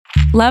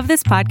Love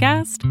this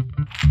podcast?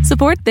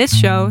 Support this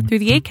show through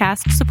the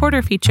Acast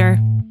supporter feature.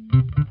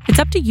 It's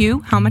up to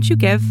you how much you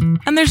give,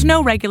 and there's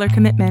no regular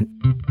commitment.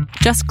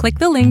 Just click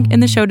the link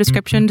in the show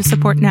description to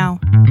support now.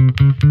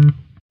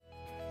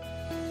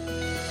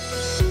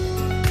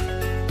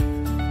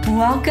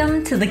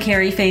 Welcome to the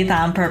Carrie Faith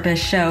on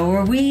Purpose show,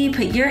 where we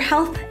put your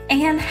health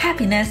and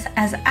happiness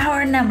as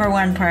our number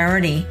one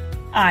priority.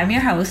 I'm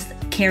your host,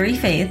 Carrie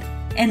Faith,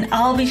 and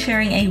I'll be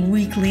sharing a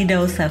weekly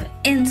dose of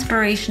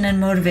inspiration and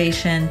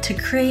motivation to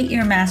create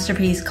your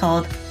masterpiece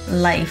called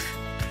life.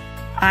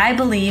 I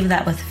believe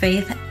that with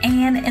faith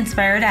and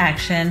inspired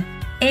action,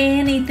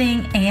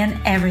 anything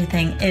and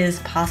everything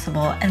is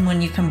possible. And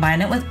when you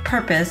combine it with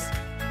purpose,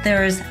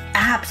 there is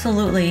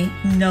absolutely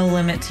no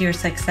limit to your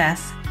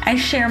success. I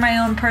share my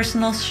own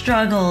personal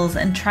struggles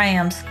and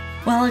triumphs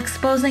while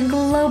exposing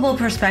global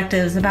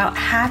perspectives about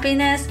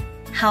happiness,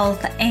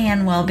 health,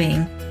 and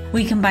well-being.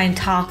 We combine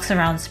talks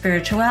around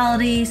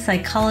spirituality,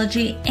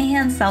 psychology,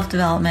 and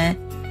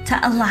self-development to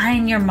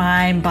align your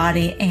mind,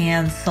 body,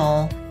 and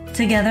soul.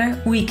 Together,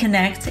 we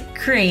connect,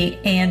 create,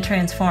 and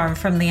transform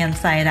from the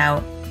inside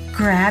out.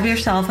 Grab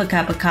yourself a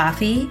cup of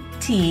coffee,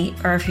 tea,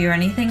 or if you're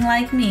anything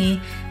like me,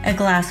 a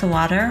glass of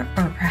water,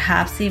 or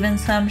perhaps even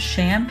some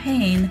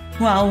champagne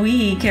while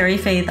we carry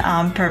faith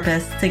on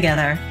purpose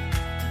together.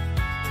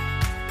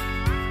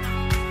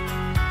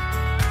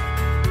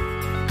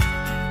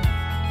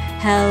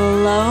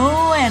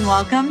 Hello and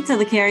welcome to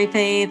the Carrie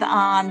Faith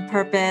on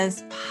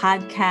Purpose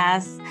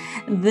podcast.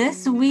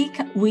 This week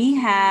we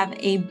have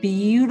a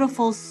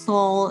beautiful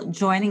soul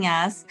joining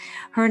us.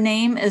 Her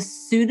name is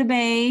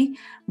Sudhabe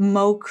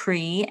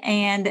Mokri,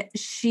 and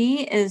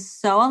she is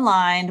so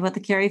aligned with the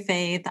Carrie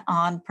Faith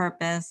on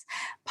Purpose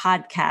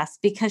podcast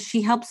because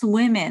she helps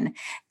women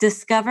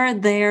discover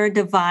their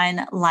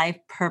divine life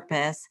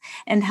purpose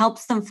and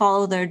helps them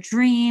follow their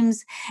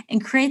dreams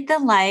and create the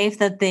life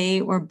that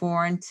they were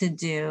born to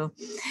do.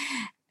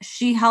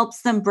 She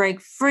helps them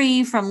break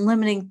free from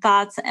limiting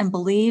thoughts and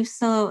beliefs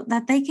so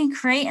that they can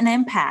create an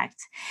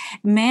impact,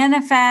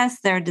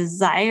 manifest their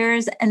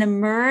desires, and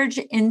emerge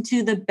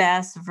into the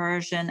best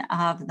version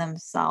of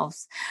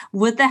themselves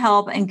with the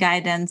help and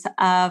guidance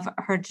of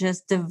her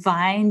just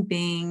divine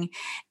being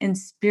and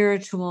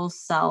spiritual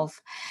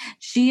self.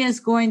 She is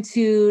going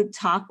to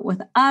talk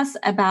with us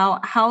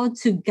about how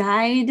to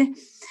guide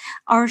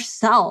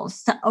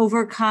ourselves to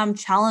overcome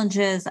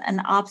challenges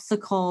and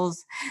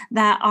obstacles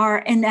that are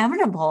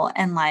inevitable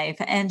in life.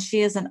 And she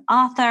is an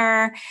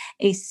author,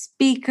 a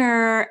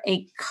speaker,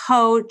 a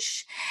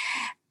coach.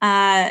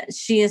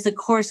 She is a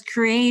course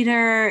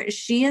creator.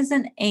 She is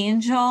an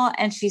angel,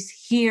 and she's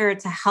here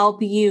to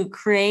help you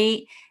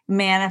create,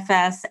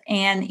 manifest,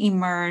 and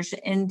emerge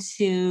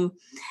into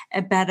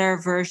a better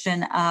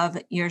version of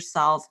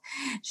yourself.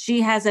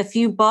 She has a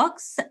few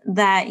books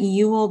that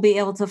you will be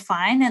able to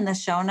find in the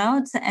show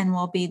notes and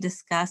will be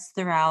discussed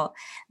throughout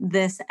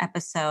this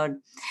episode.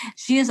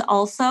 She is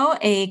also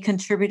a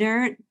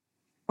contributor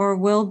or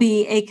will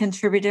be a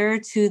contributor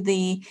to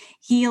the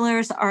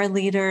Healers Are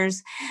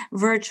Leaders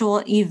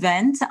virtual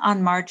event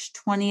on March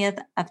 20th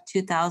of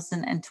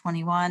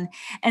 2021.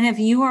 And if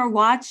you are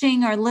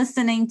watching or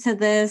listening to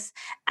this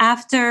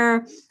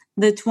after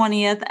the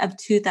 20th of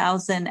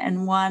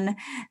 2001,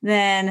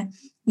 then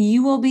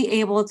you will be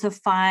able to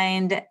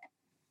find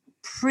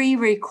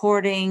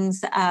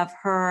pre-recordings of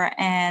her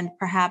and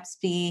perhaps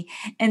be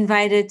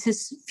invited to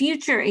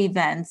future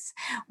events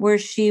where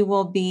she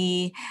will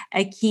be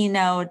a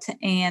keynote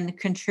and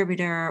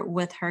contributor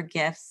with her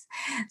gifts.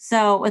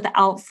 So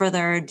without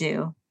further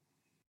ado,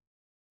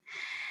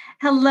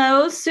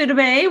 hello,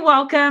 Sudhabe.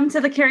 Welcome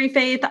to the Carrie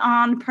Faith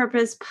on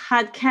Purpose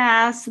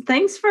podcast.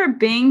 Thanks for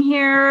being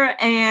here.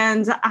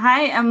 And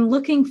I am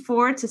looking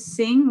forward to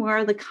seeing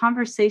where the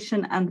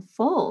conversation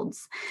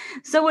unfolds.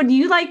 So would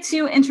you like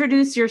to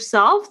introduce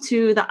yourself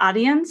to the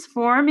audience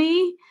for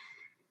me?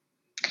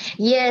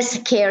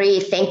 Yes, Carrie,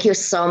 thank you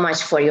so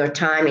much for your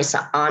time. It's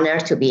an honor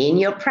to be in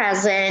your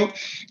presence.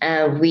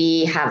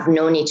 We have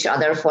known each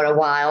other for a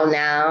while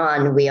now,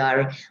 and we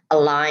are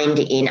aligned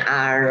in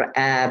our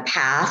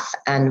path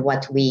and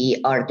what we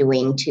are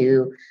doing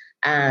to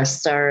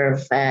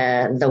serve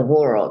the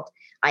world.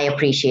 I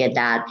appreciate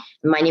that.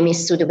 My name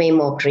is Sudhabe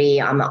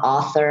Mokri. I'm an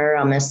author,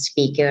 I'm a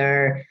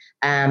speaker,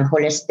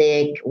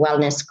 holistic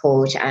wellness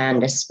coach,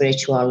 and a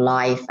spiritual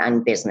life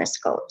and business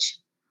coach.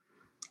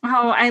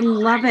 Oh, I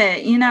love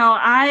it. You know,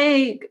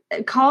 I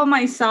call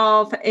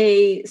myself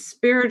a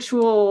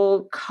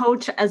spiritual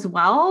coach as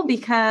well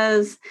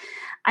because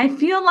I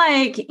feel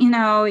like, you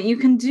know, you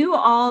can do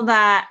all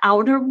that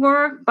outer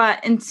work,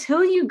 but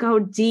until you go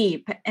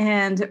deep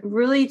and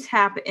really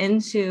tap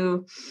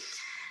into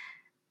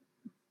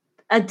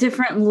a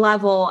different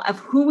level of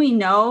who we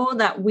know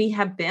that we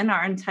have been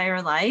our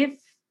entire life,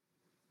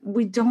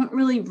 we don't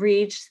really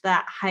reach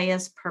that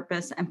highest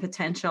purpose and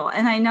potential.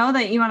 And I know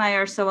that you and I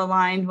are so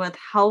aligned with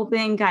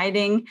helping,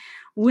 guiding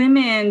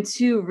women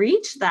to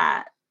reach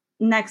that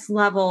next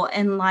level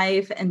in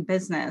life and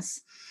business.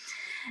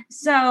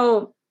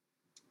 So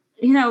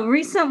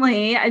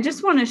recently, I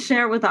just want to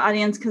share with the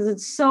audience because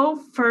it's so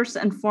first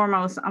and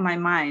foremost on my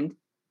mind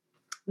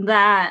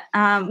that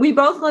we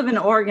both live in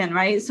Oregon,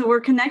 right? So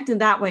we're connected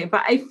that way.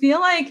 But I feel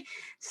like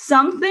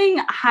something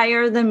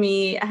higher than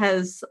me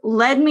has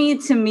led me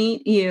to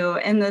meet you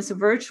in this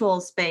virtual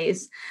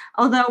space.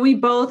 Although we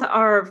both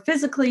are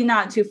physically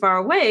not too far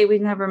away,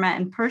 we've never met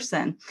in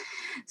person.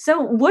 So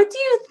what do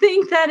you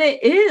think that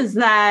it is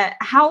that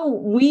how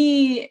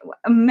we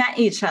met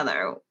each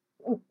other?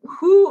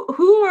 Who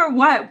or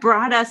what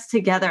brought us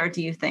together,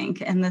 do you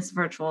think, in this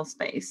virtual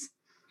space?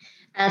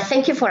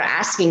 Thank you for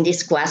asking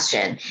this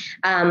question.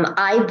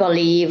 I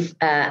believe,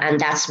 and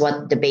that's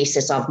what the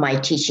basis of my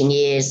teaching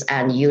is,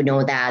 and you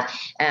know that,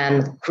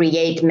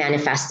 create,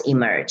 manifest,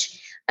 emerge.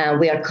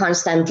 We are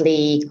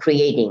constantly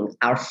creating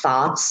our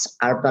thoughts,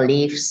 our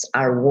beliefs,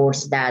 our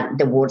words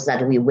the words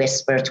that we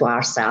whisper to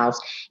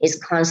ourselves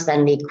is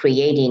constantly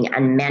creating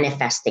and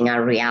manifesting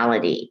our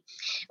reality.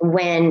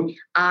 When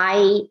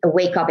I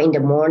wake up in the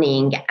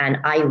morning and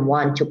I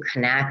want to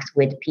connect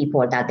with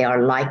people that they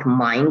are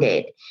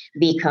like-minded,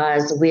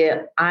 because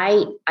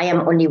I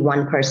am only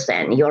one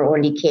person, you're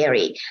only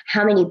Carrie.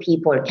 How many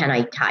people can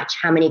I touch?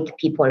 How many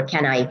people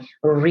can I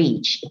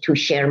reach to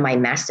share my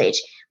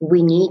message?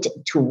 We need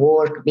to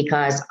work,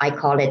 because I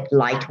call it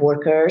light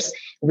workers.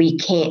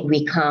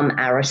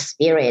 Our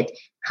spirit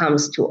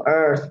comes to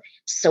earth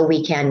so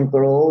we can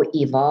grow,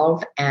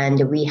 evolve,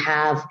 and we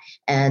have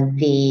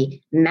the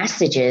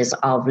messages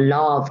of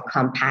love,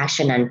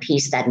 compassion, and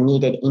peace that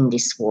needed in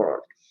this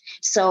world.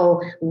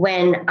 So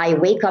when I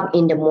wake up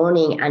in the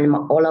morning and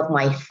all of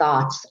my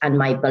thoughts and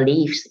my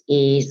beliefs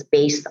is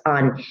based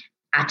on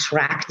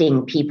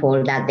attracting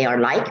people that they are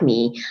like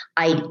me,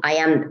 I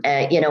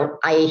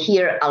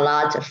hear a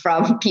lot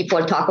from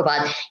people talk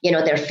about,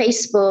 their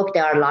Facebook.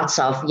 There are lots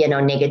of,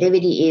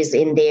 negativity is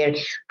in there.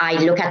 I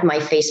look at my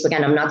Facebook,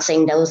 and I'm not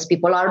saying those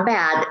people are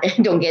bad,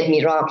 don't get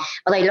me wrong,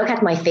 but I look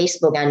at my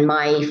Facebook and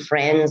my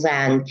friends,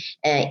 and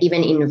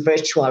even in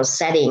virtual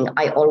setting,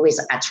 I always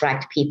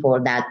attract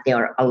people that they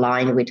are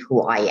aligned with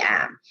who I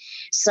am.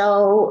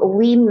 So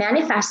we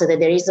manifested that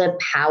there is a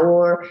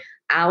power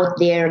out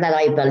there that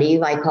I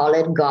believe, I call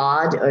it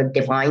God or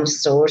divine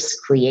source,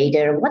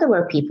 creator,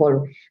 whatever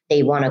people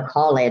they want to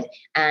call it.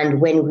 And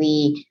when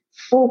we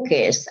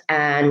focus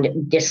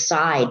and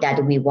decide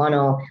that we want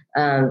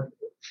to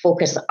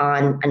focus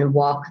on and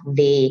walk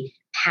the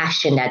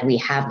passion that we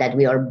have, that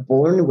we are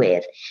born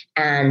with,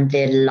 and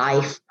the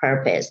life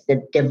purpose,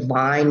 the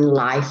divine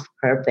life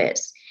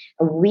purpose,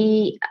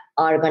 we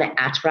are going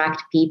to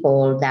attract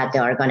people that they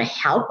are going to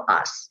help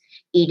us.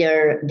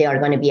 Either they are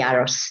going to be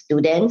our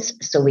students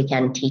so we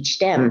can teach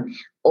them,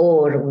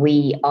 or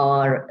we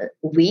are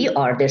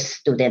the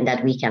student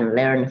that we can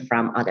learn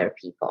from other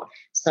people.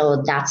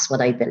 So that's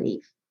what I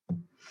believe.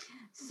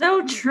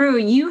 So true.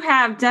 You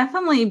have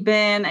definitely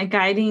been a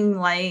guiding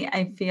light,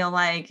 I feel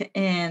like,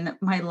 in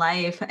my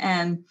life.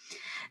 And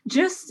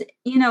just,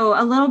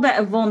 a little bit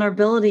of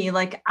vulnerability.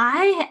 Like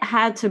I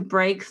had to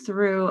break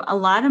through a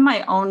lot of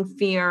my own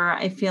fear,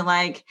 I feel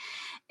like,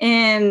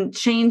 in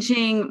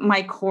changing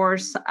my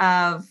course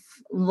of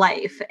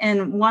life.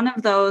 And one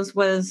of those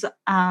was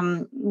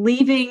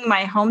leaving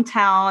my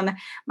hometown,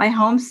 my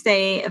home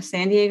state of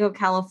San Diego,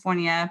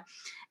 California,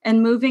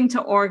 and moving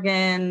to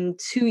Oregon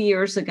 2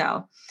 years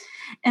ago.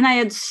 And I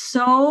had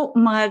so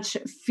much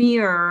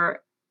fear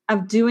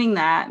of doing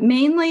that,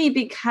 mainly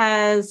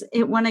because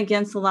it went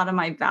against a lot of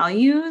my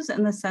values,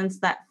 in the sense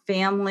that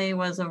family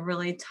was a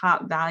really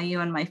top value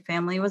and my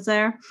family was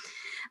there.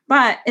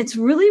 But it's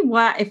really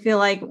what I feel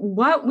like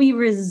what we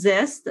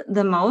resist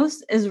the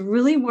most is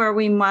really where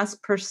we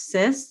must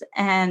persist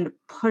and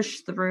push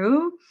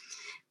through,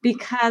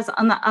 because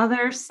on the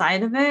other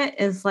side of it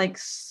is like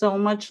so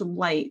much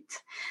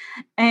light.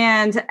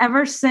 And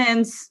ever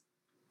since,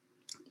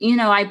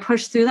 I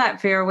pushed through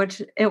that fear,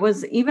 which it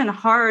was even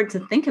hard to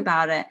think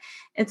about it.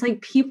 It's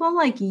like people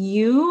like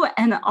you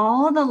and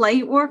all the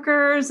light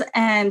workers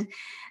and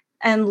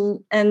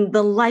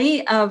the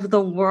light of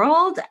the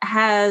world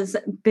has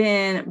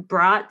been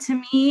brought to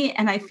me.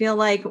 And I feel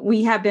like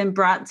we have been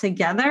brought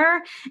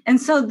together. And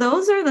so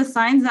those are the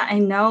signs that I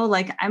know,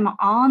 like, I'm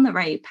on the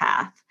right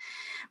path.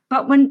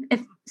 But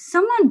if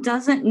someone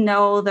doesn't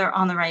know they're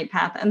on the right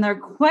path and they're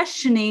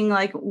questioning,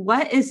 like,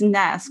 what is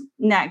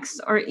next,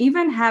 or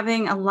even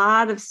having a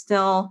lot of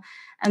still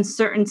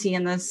uncertainty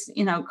in this,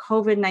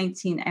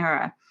 COVID-19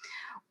 era,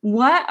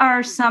 what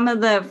are some of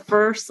the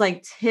first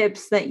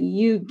tips that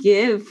you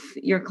give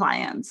your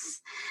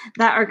clients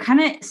that are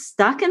kind of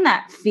stuck in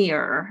that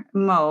fear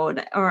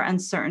mode or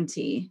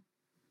uncertainty?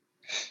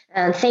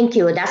 Thank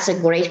you. That's a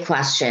great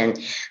question.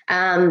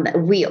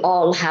 We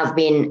all have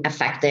been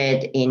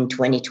affected in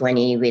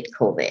 2020 with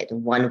COVID,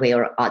 one way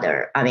or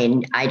other. I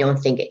mean, I don't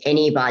think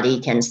anybody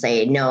can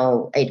say,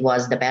 no, it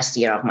was the best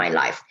year of my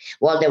life.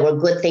 Well, there were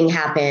good things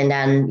happened,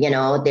 and,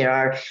 there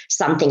are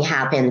something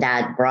happened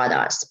that brought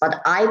us.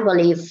 But I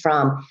believe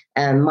from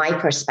my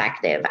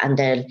perspective and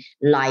the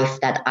life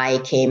that I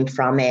came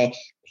from, a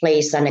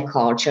place and a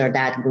culture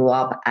that grew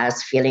up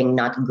as feeling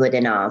not good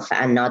enough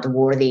and not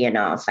worthy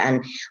enough.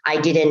 And I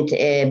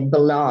didn't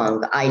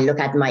belong. I look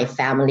at my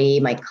family,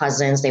 my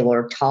cousins, they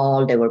were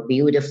tall, they were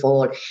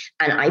beautiful.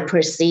 And I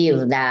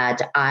perceived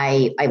that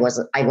I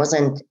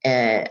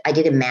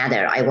didn't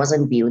matter. I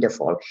wasn't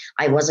beautiful.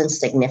 I wasn't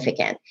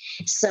significant.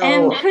 So,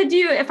 and could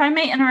you, if I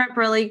may interrupt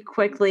really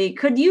quickly,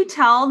 could you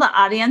tell the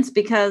audience,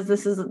 because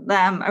this is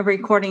them a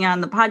recording on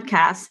the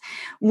podcast,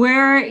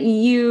 where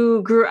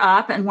you grew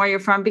up and where you're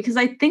from? Because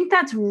I think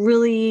that's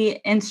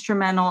really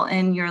instrumental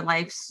in your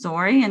life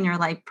story and your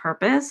life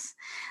purpose.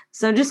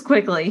 So just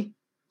quickly.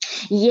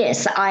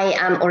 Yes, I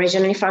am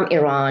originally from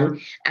Iran,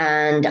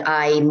 and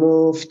I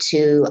moved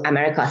to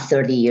America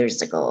 30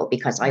 years ago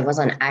because I was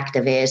an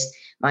activist.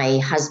 My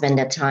husband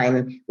at the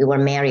time, we were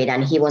married,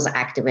 and he was an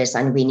activist,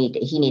 and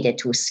he needed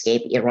to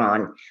escape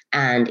Iran.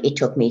 And it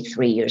took me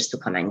 3 years to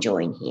come and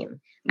join him.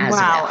 Wow.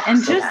 Well.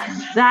 And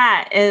just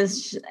that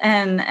is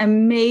an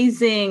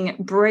amazing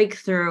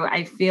breakthrough,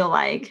 I feel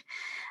like,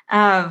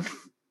 of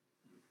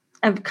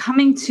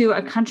coming to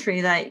a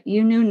country that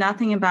you knew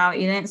nothing about,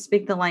 you didn't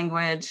speak the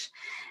language,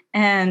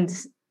 and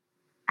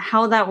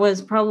how that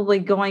was probably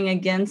going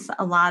against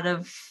a lot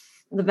of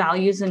the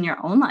values in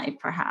your own life,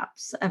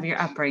 perhaps, of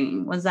your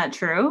upbringing. Was that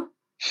true?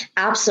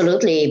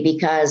 Absolutely,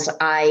 because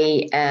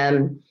I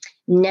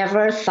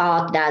never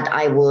thought that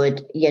I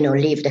would,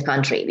 leave the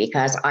country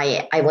because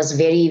I was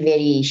very,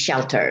 very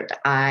sheltered.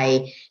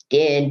 I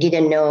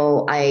didn't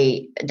know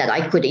that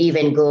I could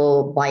even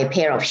go buy a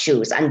pair of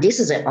shoes. And this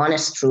is an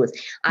honest truth.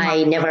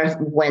 I never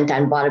went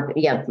and bought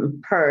a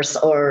purse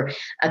or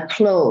a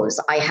clothes.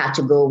 I had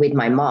to go with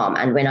my mom.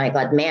 And when I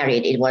got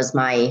married, it was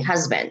my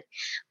husband.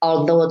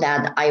 Although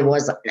that I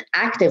was an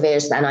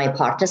activist and I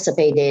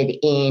participated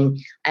in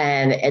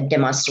a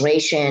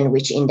demonstration,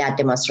 which in that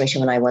demonstration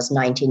when I was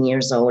 19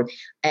 years old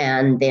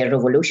and the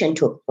revolution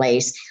took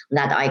place,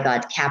 that I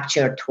got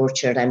captured,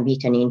 tortured, and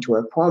beaten into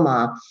a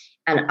coma.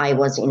 And I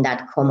was in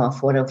that coma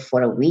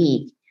for a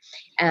week.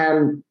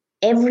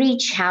 Every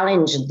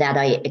challenge that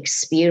I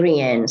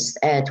experienced,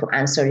 to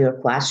answer your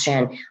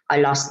question, I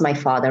lost my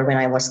father when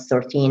I was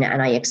 13,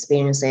 and I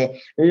experienced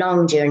a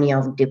long journey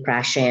of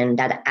depression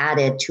that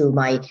added to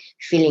my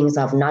feelings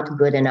of not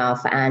good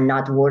enough and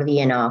not worthy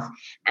enough.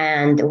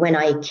 And when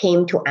I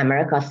came to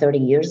America 30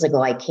 years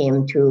ago, I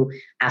came to,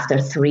 after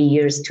 3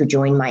 years, to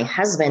join my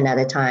husband at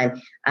the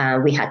time.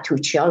 We had 2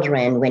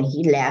 children. When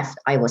he left,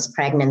 I was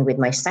pregnant with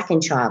my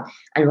second child.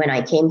 And when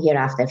I came here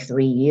after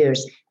 3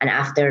 years, and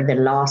after the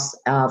loss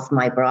of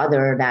my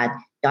brother that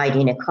died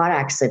in a car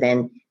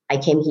accident, I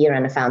came here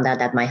and found out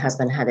that my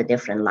husband had a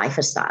different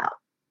lifestyle.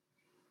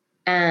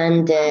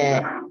 And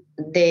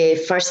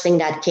the first thing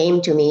that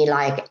came to me,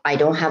 like, I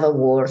don't have a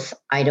worth.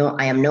 I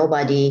am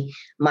nobody.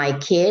 My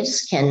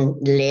kids can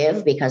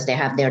live because they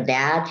have their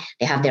dad,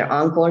 they have their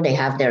uncle, they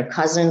have their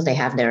cousins, they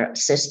have their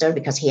sister,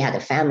 because he had a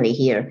family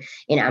here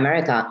in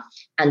America.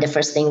 And the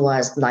first thing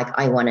was like,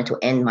 I wanted to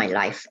end my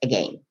life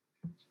again.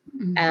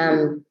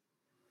 Mm-hmm.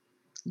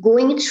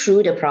 Going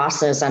through the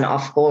process, and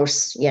of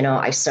course,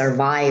 I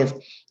survived.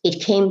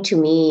 It came to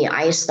me,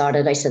 I said,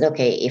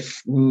 okay,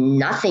 if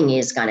nothing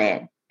is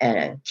going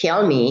to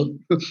kill me,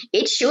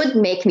 it should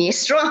make me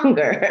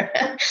stronger.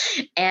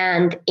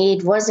 And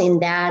it was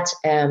in that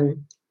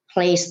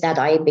place that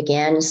I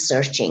began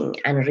searching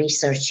and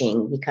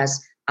researching,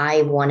 because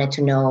I wanted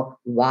to know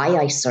why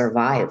I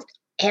survived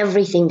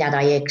everything that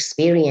I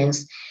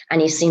experienced.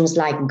 And it seems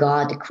like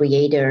God, the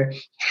Creator,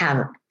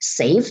 have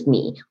saved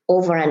me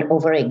over and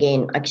over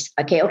again.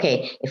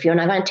 Okay, if you're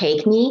not going to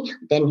take me,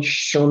 then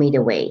show me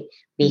the way.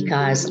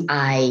 Because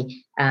I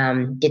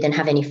didn't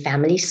have any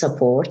family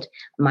support.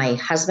 My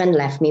husband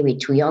left me with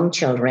 2 young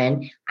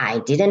children. I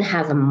didn't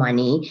have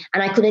money,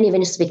 and I couldn't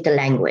even speak the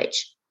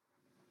language.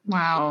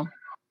 Wow.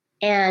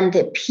 And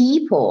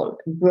people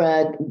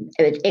brought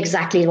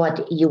exactly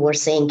what you were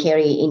saying,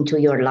 Carrie, into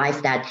your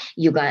life, that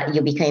you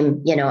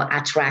became,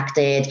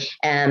 attracted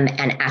and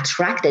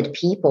attracted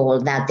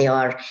people that they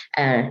are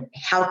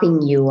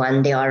helping you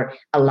and they are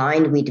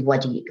aligned with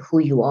who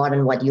you are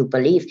and what you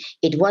believe.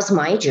 It was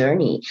my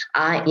journey.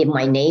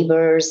 My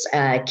neighbors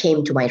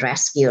came to my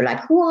rescue,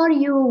 like, who are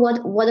you?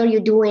 What are you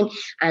doing?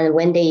 And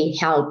when they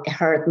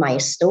heard my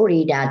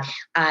story that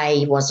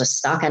I was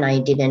stuck and I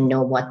didn't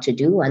know what to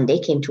do, and they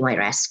came to my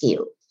rescue.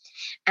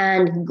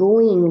 And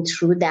going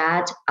through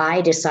that,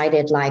 I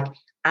decided, like,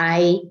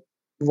 I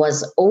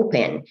was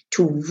open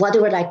to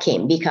whatever that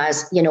came,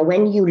 because,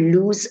 when you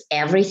lose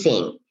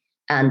everything,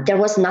 there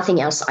was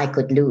nothing else I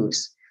could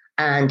lose.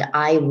 And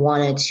I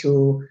wanted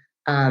to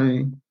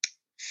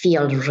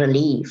feel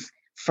relief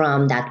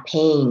from that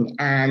pain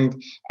and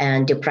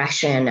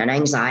depression and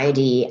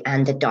anxiety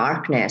and the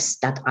darkness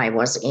that I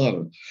was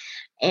in.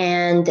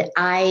 And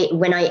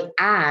when I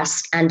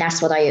ask, and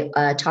that's what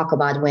I talk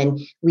about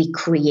when we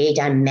create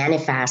and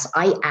manifest,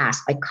 I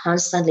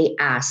constantly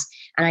ask,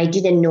 and I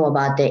didn't know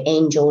about the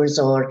angels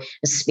or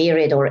the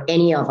spirit or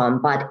any of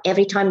them. But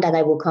every time that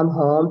I would come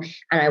home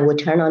and I would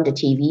turn on the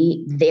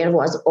TV, there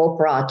was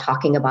Oprah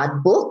talking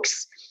about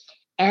books.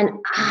 And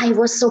I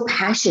was so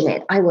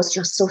passionate. I was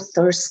just so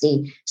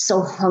thirsty,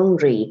 so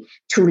hungry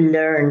to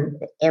learn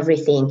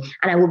everything.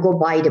 And I would go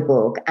buy the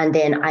book, and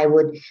then I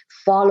would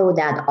follow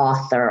that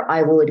author.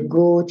 I would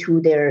go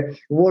to their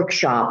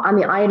workshop. I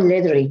mean, I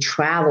literally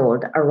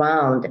traveled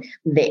around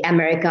the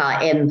America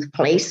and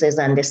places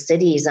and the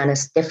cities and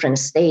the different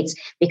states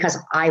because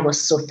I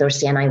was so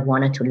thirsty and I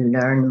wanted to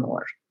learn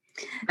more.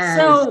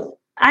 So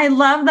I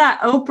love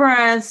that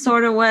Oprah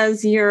sort of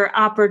was your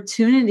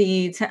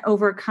opportunity to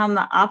overcome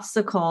the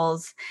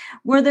obstacles.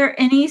 Were there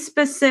any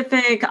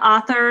specific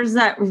authors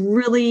that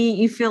really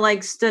you feel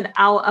like stood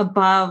out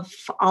above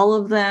all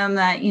of them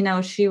that,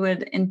 she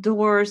would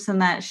endorse,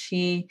 and that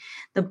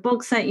the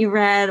books that you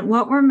read,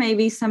 what were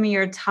maybe some of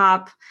your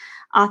top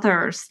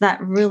authors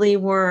that really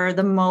were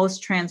the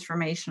most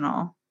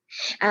transformational?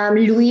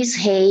 Louise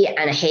Hay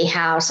and Hay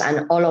House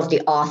and all of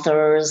the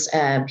authors.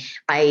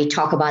 I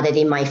talk about it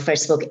in my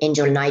first book,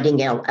 Angel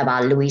Nightingale,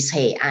 about Louise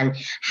Hay and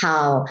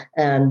how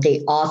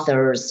the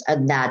authors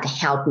that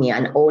helped me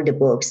and all the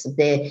books.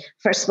 The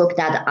first book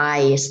that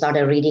I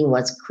started reading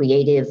was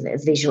Creative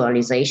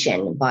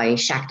Visualization by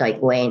Shakti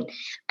Gawain.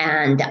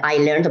 And I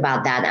learned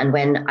about that. And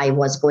when I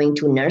was going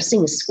to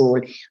nursing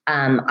school,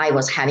 I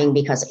was having,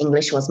 because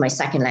English was my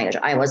second language,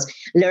 I was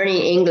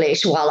learning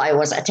English while I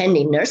was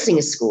attending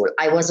nursing school.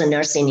 I was a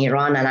nurse in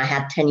Iran and I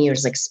had 10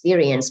 years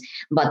experience,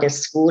 but the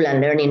school and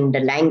learning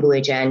the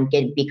language and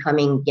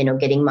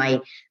getting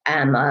my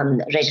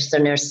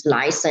registered nurse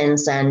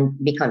license and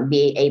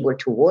be able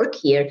to work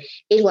here,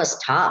 it was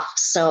tough.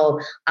 So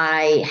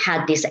I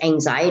had this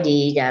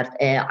anxiety that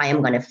I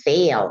am going to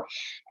fail.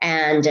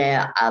 And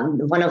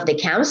one of the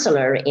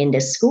counselor in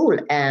the school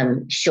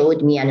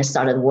showed me and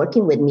started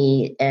working with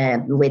me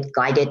with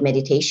guided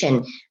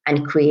meditation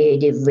and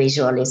creative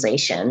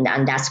visualization.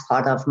 And that's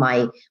part of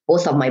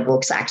both of my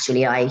books.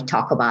 Actually, I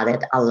talk about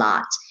it a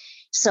lot.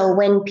 So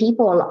when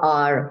people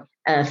are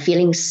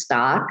feeling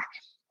stuck,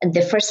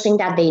 the first thing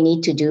that they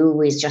need to do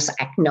is just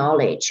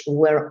acknowledge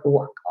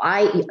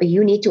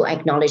you need to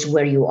acknowledge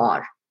where you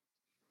are.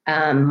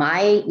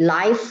 My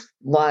life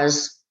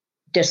was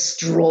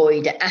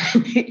destroyed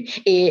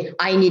and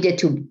I needed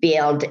to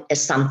build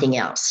something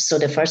else. So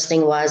the first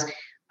thing was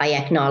I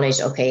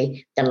acknowledged,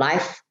 okay,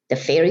 the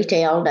fairy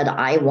tale that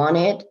I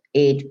wanted,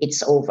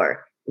 it's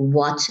over.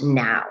 What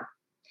now?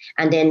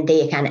 And then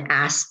they can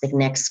ask the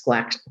next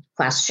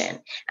question.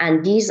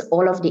 And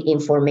all of the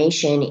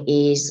information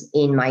is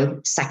in my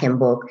second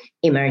book,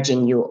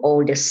 Emerging You,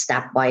 all the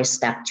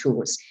step-by-step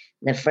tools.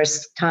 The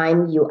first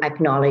time you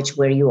acknowledge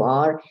where you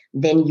are,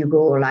 then you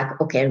go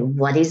like, okay,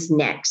 what is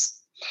next?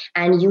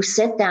 And you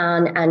sit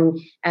down,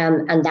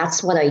 and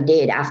that's what I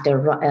did after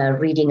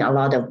reading a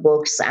lot of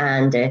books.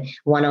 And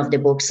one of the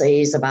books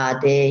is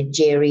about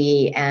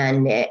Jerry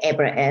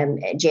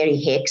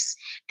Hicks,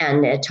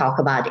 and talk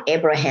about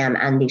Abraham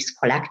and these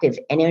collective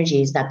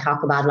energies that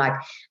talk about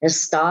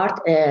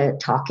start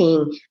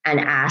talking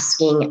and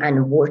asking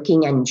and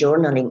working and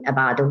journaling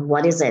about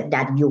what is it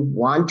that you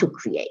want to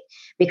create.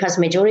 Because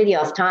majority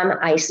of time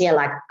I say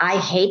I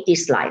hate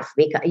this life.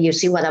 Because you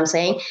see what I'm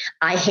saying?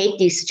 I hate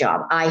this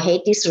job. I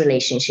hate this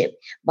relationship.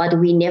 But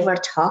we never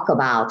talk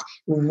about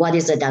what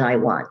is it that I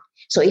want.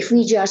 So if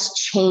we just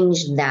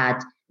change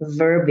that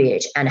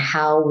verbiage and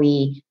how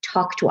we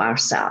talk to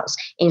ourselves,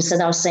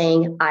 instead of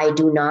saying, I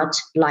do not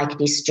like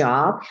this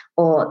job,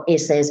 or it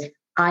says,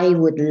 I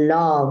would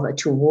love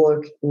to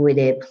work with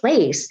a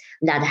place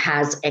that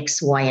has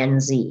X, Y, and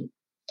Z.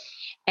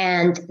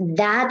 And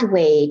that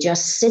way,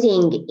 just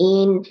sitting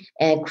in,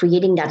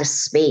 creating that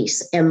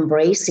space,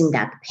 embracing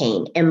that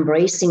pain,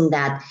 embracing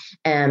that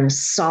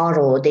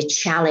sorrow, the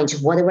challenge,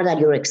 whatever that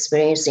you're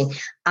experiencing.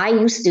 I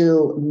used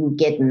to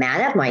get mad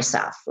at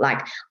myself.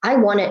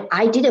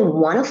 I didn't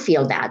want to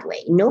feel that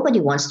way. Nobody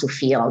wants to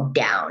feel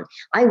down.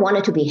 I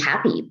wanted to be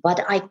happy,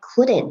 but I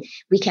couldn't.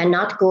 We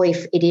cannot go,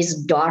 if it is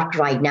dark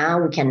right now,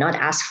 we cannot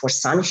ask for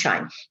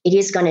sunshine. It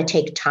is going to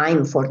take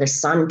time for the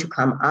sun to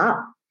come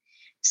up.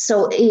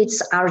 So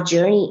our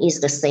journey is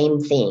the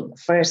same thing.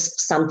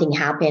 First, something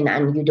happened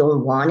and you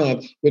don't want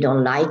it, you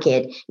don't like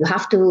it. You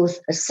have to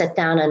sit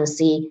down and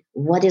see,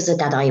 what is it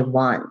that I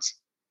want?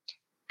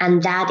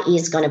 And that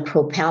is going to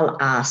propel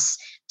us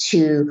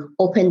to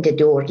open the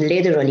door.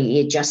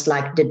 Literally, just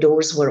like the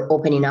doors were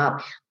opening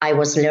up. I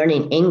was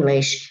learning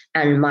English,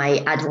 and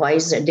my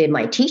advisor,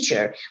 my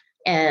teacher,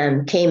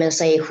 came and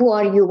say, who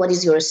are you? What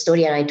is your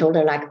story? And I told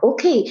her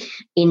okay,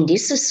 in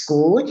this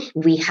school,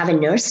 we have a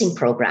nursing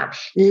program.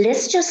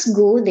 Let's just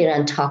go there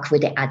and talk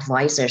with the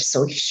advisor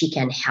so she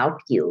can help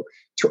you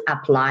to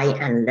apply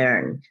and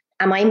learn.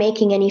 Am I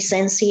making any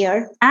sense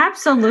here?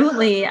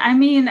 Absolutely. I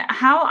mean,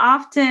 how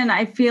often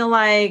I feel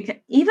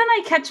like even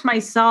I catch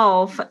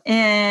myself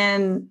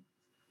in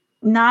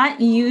not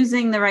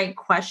using the right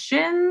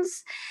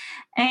questions.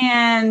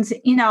 And,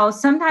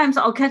 sometimes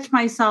I'll catch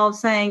myself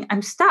saying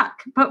I'm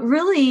stuck, but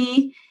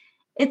really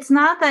it's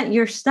not that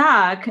you're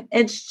stuck.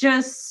 It's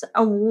just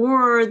a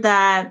word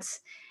that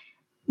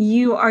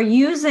you are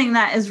using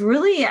that as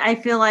really, I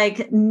feel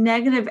like,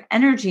 negative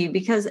energy,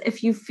 because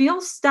if you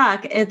feel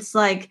stuck, it's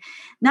like,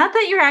 not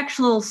that you're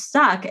actually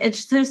stuck,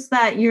 it's just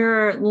that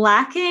you're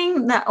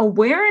lacking the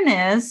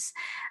awareness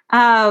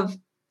of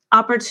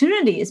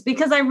opportunities,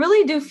 because I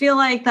really do feel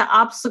like the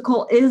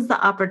obstacle is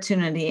the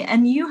opportunity.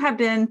 And you have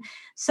been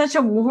such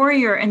a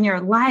warrior in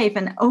your life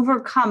and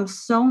overcome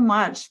so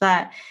much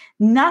that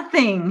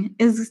nothing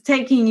is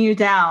taking you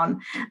down.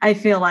 I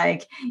feel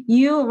like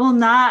you will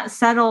not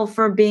settle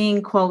for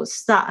being, quote,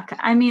 stuck.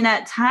 I mean,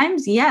 at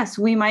times, yes,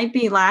 we might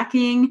be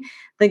lacking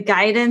the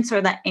guidance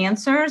or the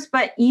answers,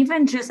 but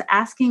even just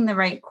asking the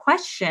right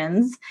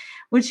questions,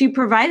 which you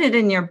provided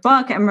in your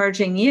book,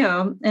 Emerging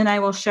You, and I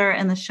will share it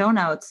in the show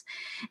notes,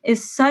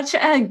 is such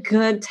a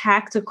good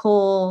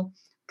tactical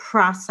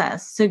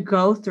process to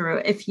go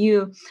through. If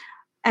you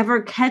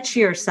ever catch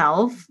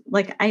yourself,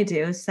 like I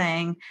do,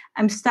 saying,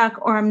 I'm stuck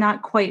or I'm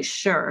not quite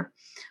sure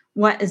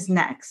what is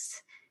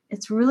next,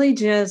 it's really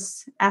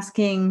just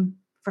asking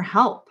for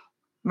help,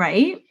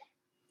 right?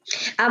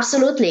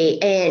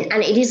 Absolutely.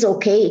 And it is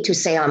okay to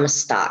say I'm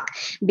stuck,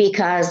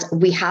 because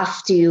we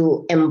have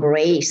to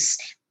embrace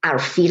our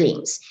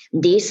feelings.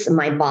 This,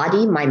 my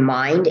body, my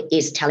mind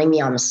is telling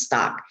me I'm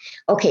stuck.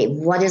 Okay,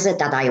 what is it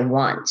that I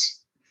want?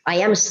 I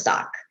am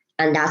stuck.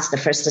 And that's the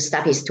first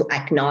step, is to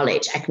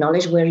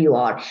acknowledge where you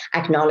are,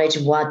 acknowledge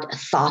what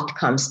thought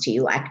comes to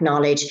you,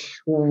 acknowledge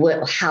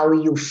how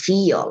you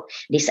feel,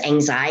 this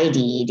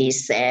anxiety,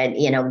 this,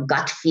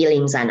 gut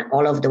feelings, and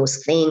all of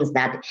those things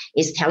that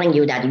is telling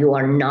you that you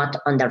are not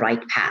on the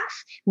right path.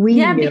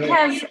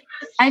 Because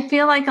I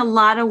feel like a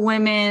lot of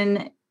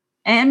women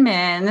and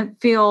men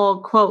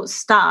feel, quote,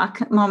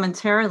 stuck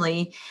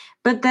momentarily,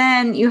 but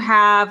then you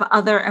have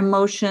other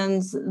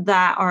emotions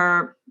that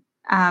are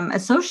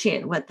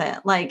associated with it.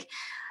 Like,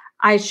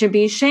 I should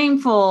be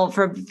shameful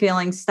for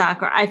feeling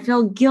stuck, or I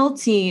feel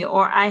guilty,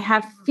 or I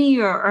have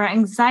fear or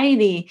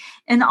anxiety,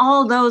 and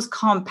all those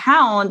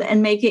compound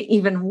and make it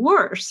even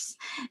worse.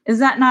 Is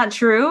that not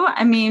true?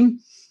 I mean,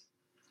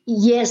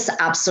 yes,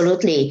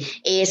 absolutely.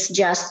 It's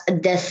just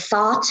the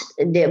thought,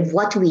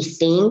 what we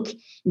think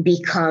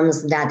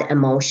becomes that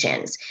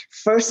emotions.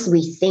 First,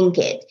 we think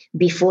it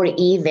before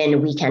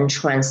even we can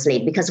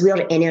translate, because we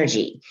are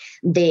energy.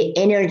 The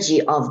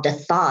energy of the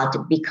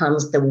thought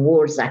becomes the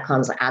words that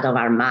comes out of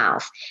our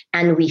mouth,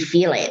 and we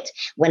feel it.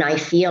 When I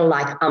feel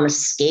like I'm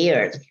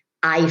scared,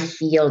 I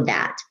feel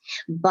that.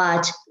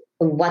 But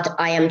what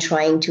I am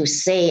trying to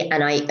say,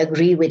 and I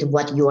agree with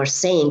what you are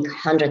saying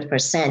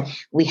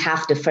 100%, we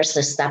have to first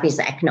step is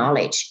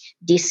acknowledge,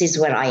 this is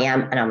where I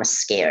am and I'm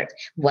scared.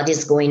 What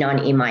is going on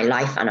in my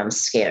life and I'm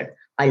scared.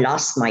 I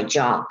lost my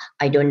job.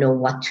 I don't know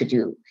what to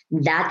do.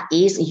 That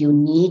is, you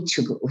need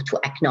to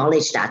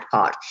acknowledge that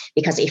part,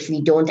 because if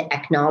we don't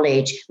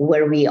acknowledge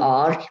where we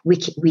are,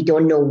 we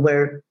don't know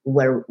where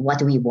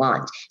what we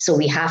want. So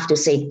we have to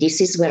say,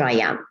 this is where I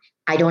am.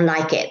 I don't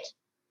like it.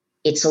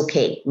 It's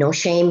okay. No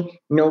shame,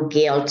 no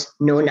guilt,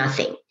 no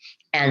nothing.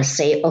 And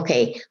say,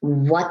 okay,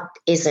 what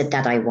is it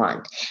that I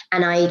want?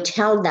 And I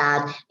tell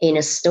that in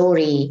a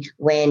story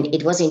when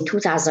it was in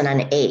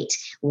 2008,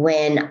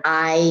 when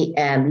I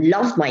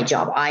loved my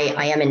job.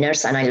 I am a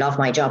nurse and I love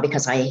my job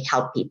because I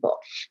help people.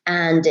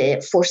 And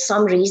for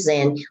some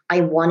reason,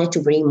 I wanted to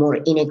bring more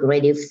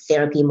integrative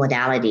therapy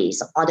modalities,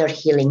 other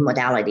healing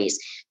modalities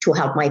to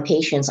help my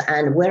patients.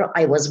 And where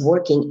I was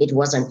working, it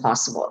wasn't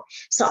possible.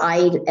 So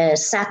I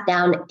sat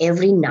down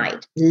every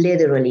night,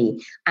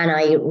 literally, and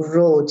I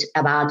wrote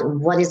about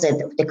what is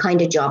it, the kind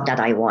of job that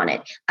I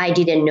wanted. I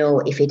didn't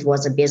know if it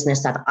was a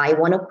business that I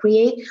want to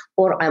create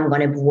or I'm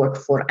going to work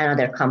for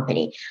another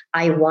company.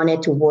 I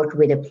wanted to work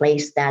with a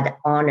place that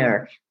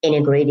honor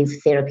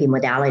integrative therapy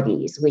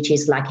modalities, which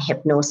is like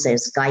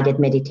hypnosis, guided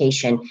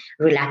meditation,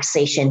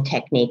 relaxation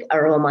technique,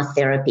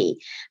 aromatherapy.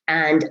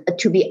 And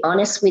to be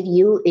honest with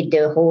you,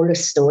 the whole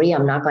story,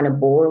 I'm not going to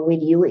bore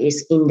with you,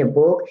 is in the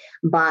book,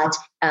 but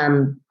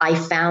I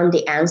found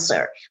the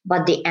answer.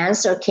 But the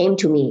answer came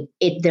to me.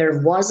 There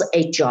was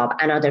a job,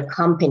 another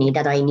company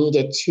that I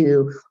needed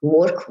to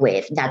work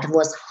with that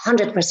was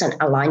 100%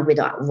 aligned with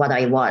what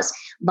I was.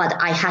 But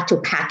I had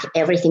to pack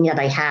everything that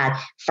I had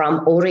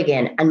from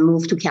Oregon and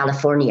move to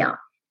California.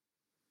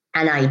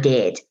 And I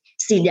did.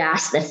 See,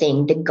 that's the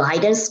thing. The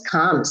guidance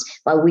comes,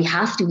 but we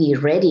have to be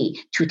ready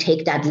to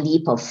take that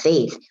leap of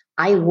faith.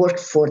 I worked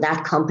for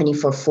that company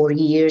for 4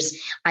 years.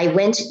 I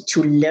went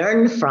to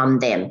learn from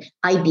them.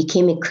 I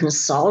became a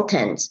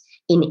consultant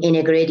in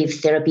integrative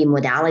therapy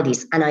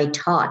modalities, and I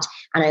taught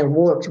and I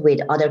worked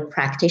with other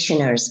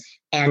practitioners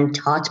and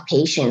taught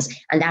patients.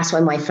 And that's why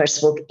my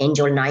first book,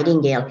 Angel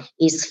Nightingale,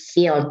 is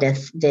filled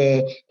is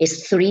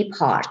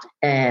 3-part.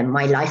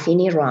 My life in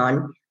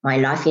Iran, my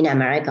life in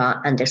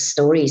America, and the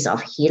stories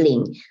of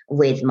healing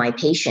with my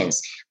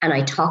patients. And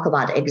I talk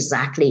about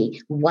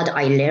exactly what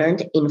I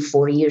learned in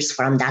 4 years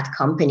from that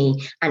company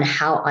and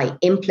how I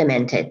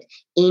implemented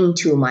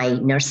into my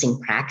nursing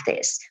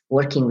practice,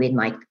 working with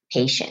my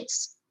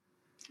patients.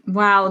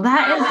 Wow,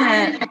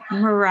 that is a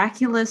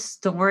miraculous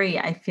story,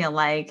 I feel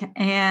like.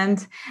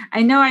 And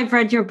I know I've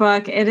read your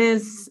book. It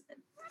is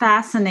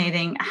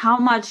fascinating how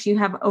much you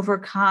have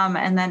overcome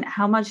and then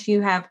how much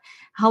you have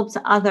helped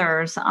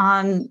others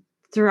on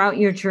throughout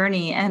your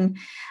journey. And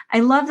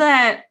I love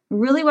that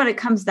really what it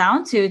comes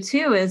down to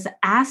too is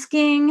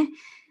asking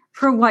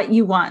for what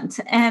you want.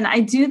 And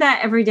I do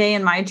that every day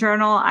in my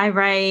journal. I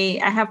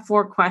have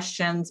 4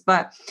 questions,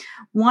 but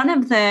one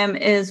of them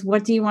is,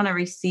 what do you want to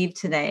receive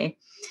today?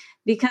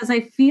 Because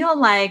I feel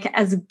like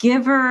as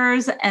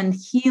givers and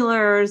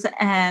healers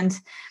and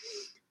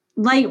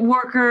light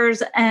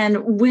workers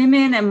and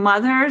women and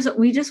mothers,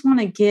 we just want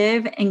to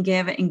give and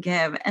give and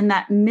give. And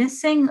that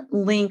missing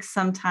link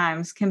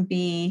sometimes can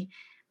be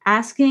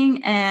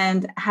asking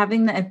and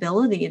having the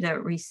ability to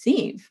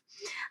receive.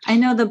 I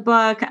know the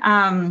book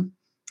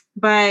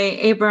by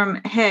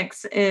Abraham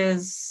Hicks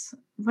is,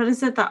 what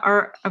is it? The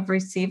Art of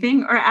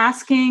Receiving or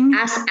Asking?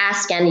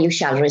 Ask and you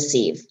shall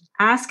receive.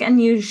 Ask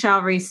and you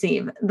shall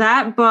receive.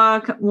 That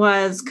book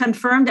was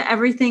confirmed to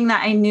everything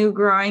that I knew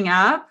growing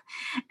up.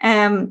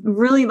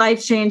 Really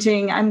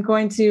life-changing. I'm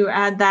going to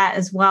add that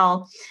as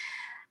well.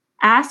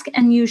 Ask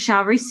and you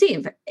shall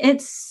receive.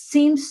 It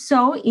seems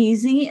so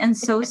easy and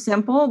so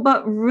simple,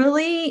 but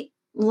really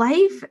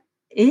life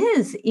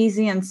is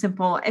easy and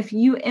simple if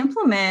you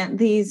implement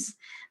these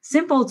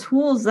simple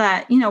tools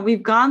that,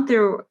 we've gone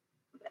through.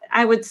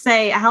 I would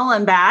say hell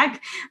and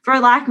back, for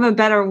lack of a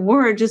better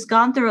word, just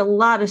gone through a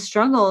lot of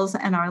struggles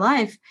in our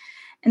life.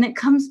 And it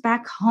comes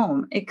back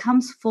home. It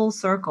comes full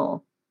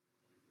circle.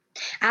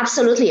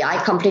 Absolutely.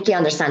 I completely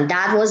understand.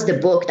 That was the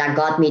book that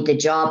got me the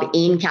job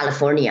in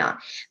California.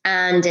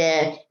 And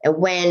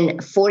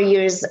when 4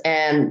 years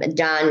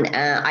done,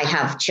 I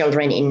have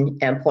children in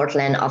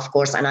Portland, of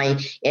course, and I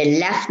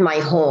left my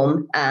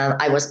home.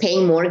 I was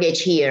paying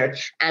mortgage here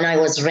and I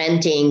was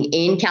renting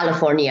in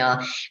California.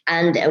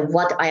 And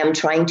what I am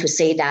trying to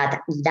say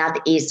that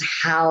is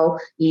how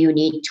you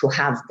need to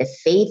have the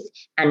faith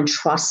and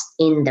trust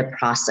in the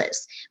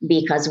process,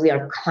 because we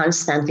are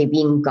constantly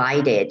being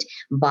guided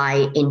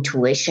by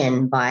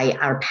intuition, by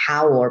our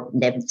power,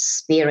 the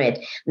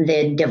spirit,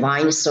 the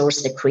divine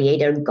source, the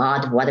creator,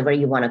 God, whatever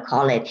you want to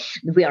call it.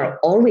 We are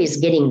always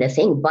getting the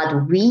thing,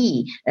 but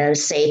we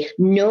say,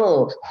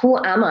 no,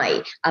 who am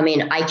I? I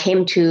mean, I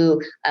came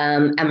to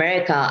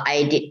America.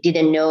 I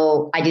didn't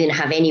know, I didn't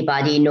have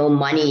anybody, no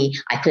money.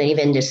 I couldn't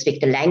even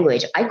speak the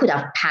language. I could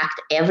have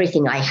packed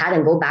everything I had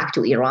and go back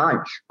to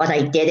Iran, but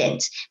I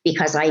didn't,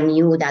 because I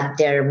knew that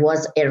there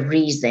was a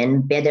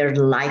reason, better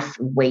life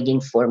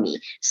waiting for me.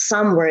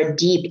 Somewhere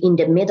deep in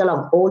the middle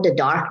of all the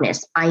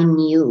darkness, I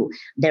knew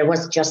there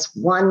was just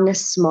one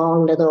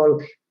small little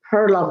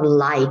pearl of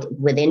light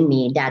within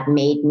me that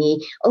made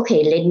me,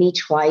 okay, let me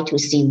try to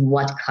see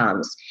what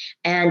comes.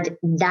 And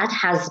that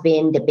has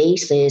been the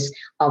basis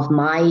of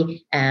my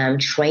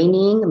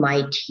training,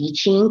 my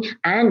teaching,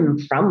 and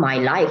from my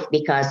life,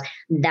 because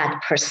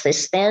that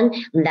persistence,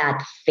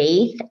 that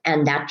faith,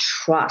 and that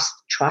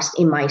trust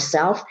in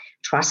myself,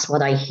 trust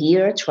what I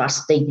hear,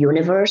 trust the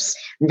universe,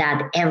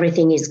 that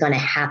everything is going to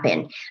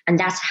happen. And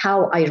that's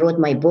how I wrote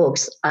my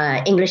books.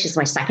 English is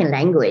my second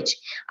language.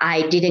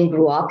 I didn't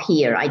grow up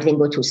here. I didn't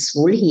go to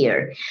school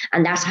here.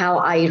 And that's how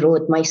I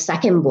wrote my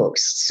second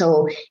books.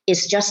 So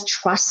it's just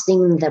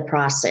trusting the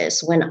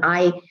process. When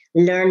I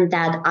learned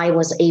that I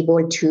was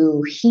able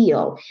to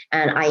heal,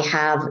 and I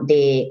have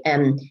the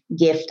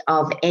gift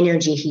of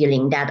energy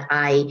healing, that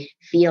I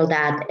feel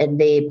that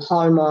the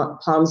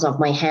palms of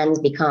my hands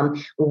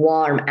become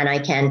warm, and I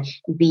can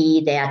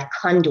be that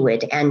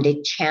conduit and the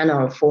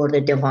channel for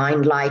the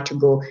divine light to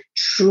go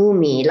through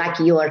me, like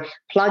you're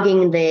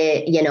plugging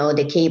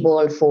the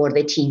cable for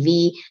the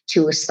TV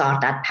to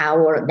start that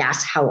power.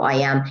 That's how I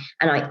am,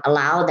 and I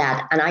allow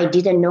that. And I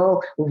didn't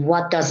know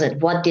what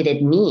did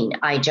it mean.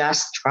 I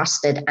just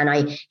trusted, and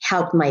I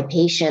helped my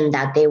patient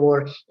that they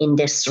were in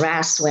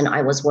distress when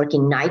I was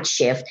working night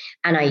shift,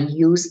 and I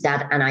used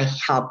that and I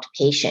helped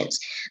patients.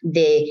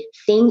 The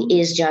thing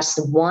is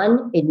just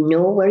one,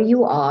 know where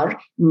you are,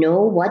 know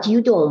what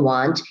you don't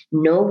want,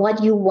 know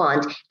what you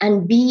want,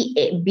 and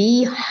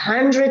be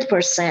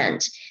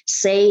 100%.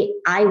 Say,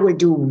 I will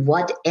do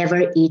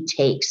whatever it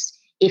takes.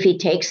 If it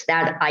takes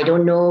that I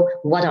don't know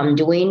what I'm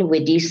doing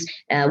with these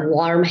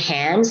warm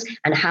hands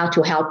and how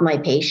to help my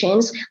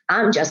patients,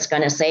 I'm just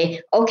going to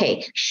say,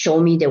 okay, show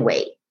me the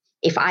way.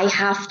 If I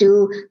have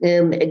to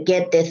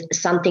get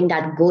something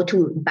that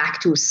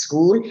back to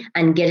school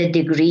and get a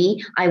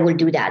degree, I will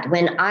do that.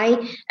 When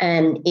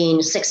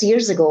in 6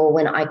 years ago,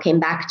 when I came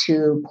back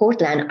to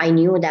Portland, I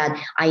knew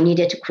that I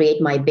needed to create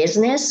my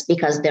business,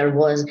 because there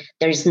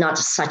is not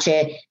such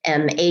a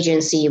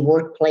agency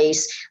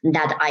workplace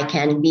that I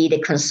can be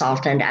the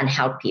consultant and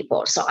help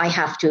people. So I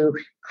have to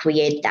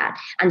create that.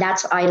 And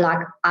that's I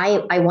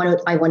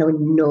want to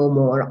know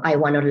more. I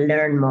want to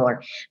learn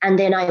more. And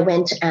then I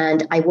went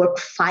and I worked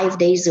 5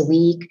 days a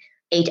week,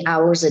 8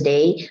 hours a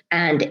day.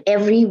 And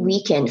every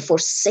weekend for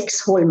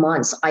 6 whole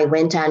months, I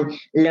went and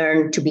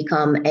learned to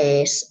become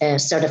a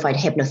certified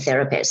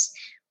hypnotherapist,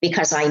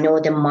 because I know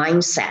the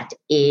mindset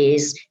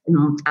is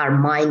our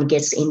mind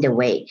gets in the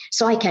way.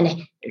 So I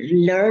can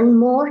learn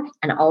more,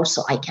 and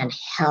also I can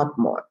help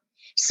more.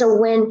 So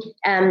when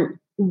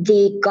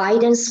the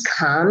guidance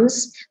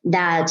comes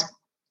that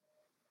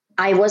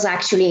I was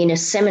actually in a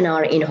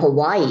seminar in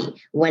Hawaii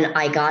when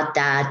I got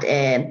that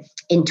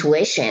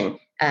intuition.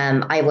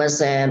 I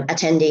was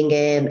attending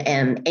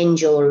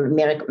Angel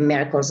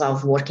Miracles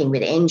of Working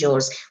with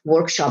Angels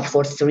workshop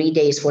for 3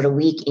 days for a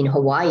week in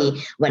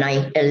Hawaii. When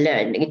I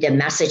learned, the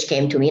message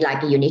came to me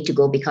like, you need to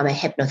go become a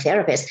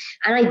hypnotherapist.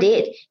 And I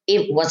did.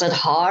 It wasn't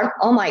hard.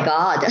 Oh my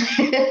God.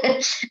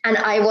 And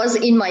I was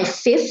in my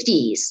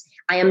 50s.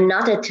 I am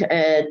not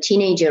a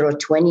teenager or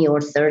 20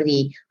 or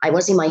 30. I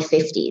was in my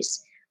 50s.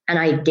 And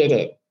I did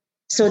it.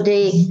 So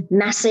the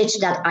message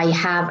that I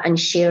have and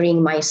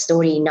sharing my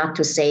story, not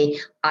to say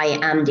I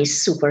am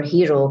this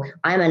superhero,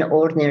 I'm an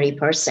ordinary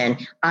person.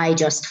 I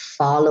just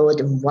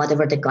followed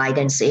whatever the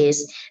guidance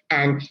is.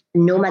 And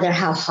no matter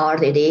how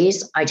hard it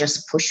is, I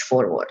just push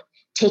forward.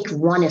 Take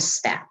one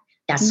step.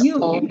 That's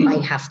all I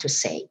have to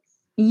say.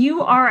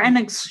 You are an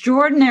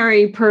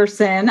extraordinary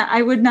person.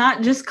 I would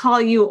not just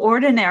call you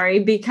ordinary,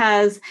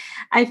 because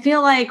I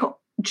feel like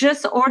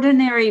just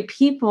ordinary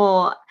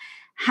people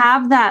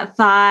have that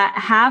thought,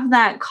 have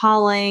that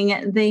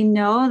calling. They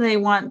know they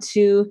want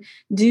to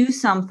do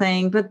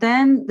something, but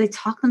then they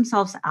talk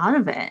themselves out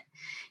of it.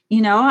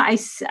 You know, I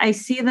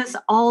see this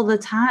all the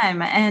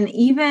time. And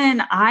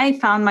even I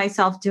found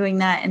myself doing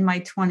that in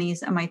my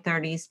 20s and my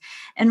 30s.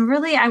 And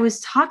really, I was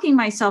talking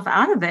myself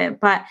out of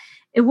it, but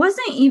it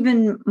wasn't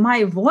even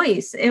my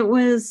voice. It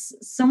was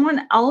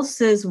someone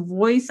else's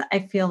voice. I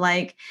feel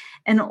like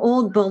an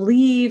old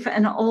belief,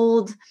 an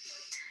old,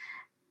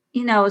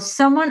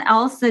 someone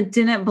else that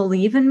didn't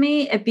believe in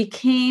me. It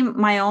became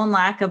my own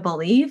lack of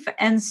belief.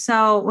 And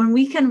so when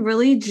we can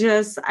really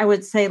just, I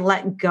would say,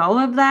 let go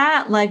of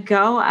that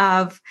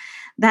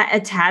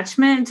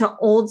attachment to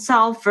old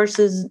self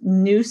versus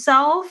new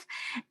self,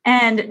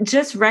 and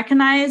just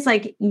recognize,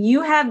 like,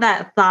 you had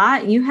that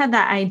thought, you had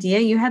that idea,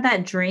 you had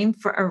that dream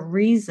for a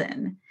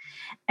reason.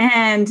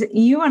 And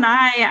you and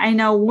I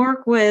know,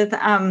 work with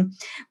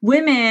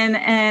women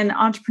and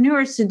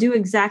entrepreneurs to do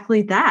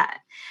exactly that.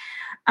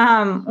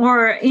 I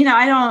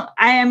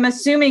am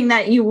assuming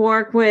that you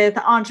work with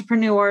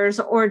entrepreneurs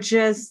or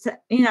just,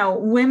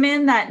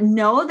 women that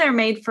know they're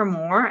made for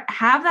more,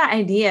 have that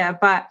idea,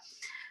 but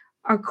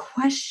are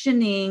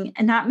questioning,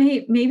 and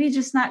maybe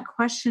just not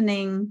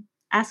questioning,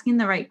 asking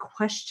the right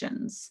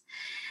questions.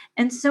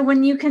 And so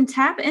when you can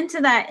tap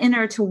into that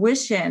inner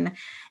tuition,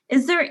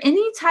 is there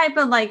any type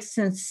of like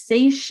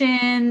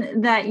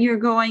sensation that you're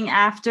going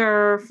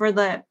after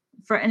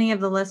for any of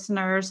the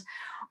listeners?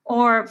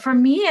 Or for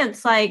me,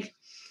 it's like,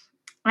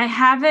 I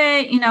have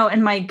it,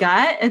 in my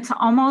gut. It's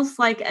almost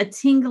like a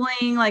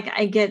tingling, like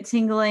I get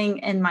tingling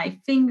in my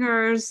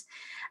fingers.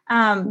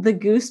 The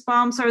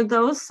goosebumps, are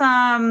those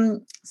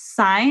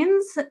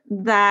signs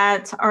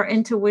that our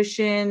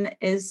intuition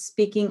is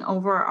speaking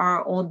over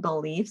our old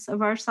beliefs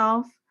of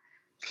ourselves?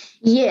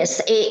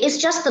 Yes, it's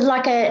just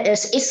like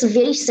it's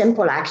very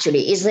simple,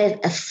 actually. It's a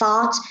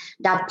thought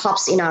that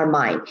pops in our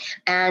mind.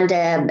 And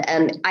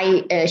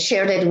I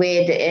shared it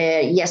with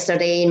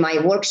yesterday in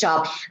my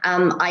workshop.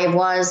 I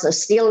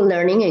was still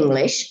learning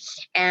English,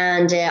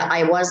 and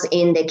I was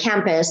in the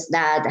campus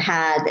that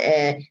had,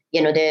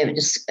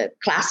 the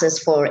classes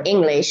for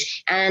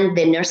English and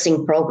the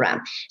nursing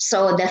program.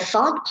 So the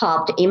thought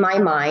popped in my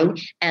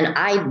mind, and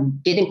I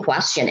didn't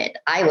question it.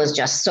 I was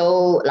just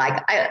so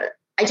like,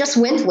 I just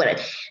went with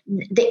it.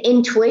 The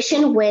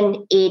intuition,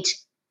 when it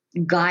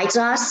guides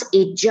us,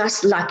 it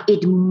just like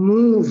it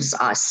moves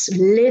us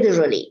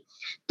literally.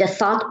 The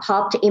thought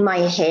popped in my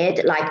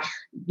head, like,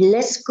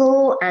 let's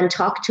go and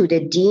talk to the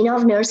dean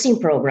of nursing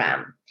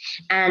program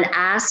and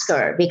ask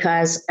her,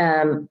 because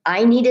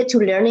I needed to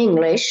learn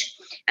English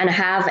and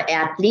have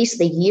at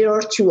least a year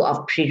or two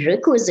of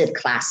prerequisite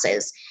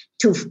classes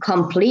to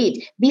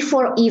complete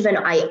before even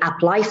I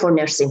apply for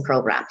nursing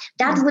program.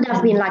 That would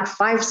have been like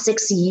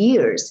 5-6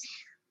 years.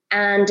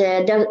 And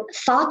the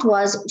thought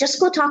was, just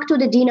go talk to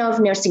the dean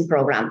of nursing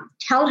program,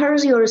 tell her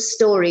your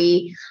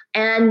story,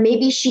 and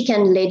maybe she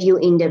can lead you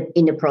in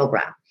the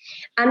program.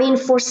 I mean,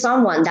 for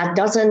someone that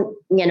doesn't,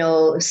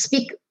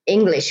 speak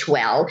English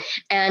well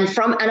and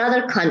from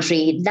another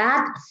country,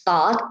 that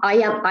thought,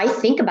 I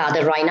think about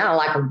it right now,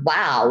 like,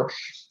 wow.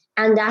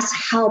 And that's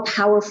how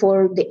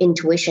powerful the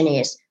intuition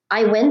is.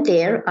 I went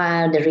there,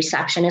 the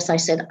receptionist, I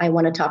said, I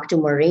want to talk to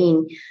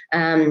Maureen.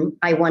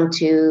 I want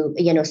to,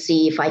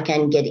 see if I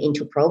can get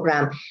into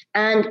program.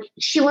 And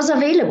she was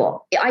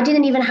available. I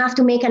didn't even have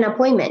to make an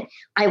appointment.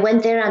 I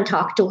went there and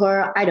talked to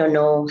her, I don't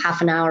know, half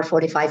an hour,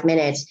 45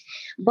 minutes.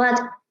 But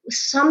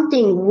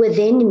something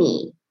within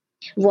me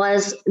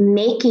was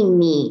making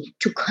me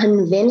to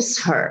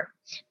convince her.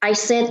 I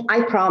said,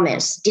 I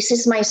promise, this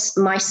is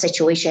my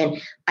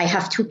situation. I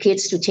have 2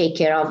 kids to take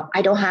care of.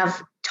 I don't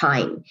have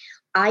time.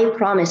 I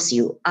promise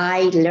you,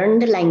 I learn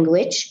the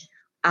language,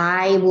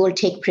 I will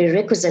take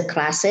prerequisite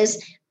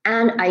classes,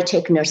 and I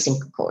take nursing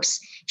course.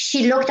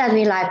 She looked at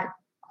me like,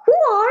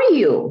 who are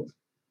you?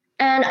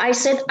 And I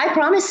said, I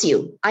promise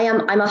you,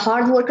 I'm a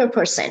hard worker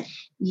person.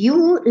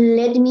 you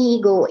let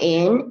me go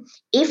in.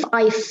 If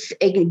I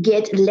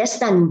get less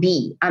than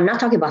B, I'm not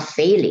talking about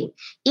failing.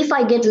 If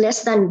I get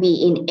less than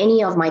B in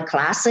any of my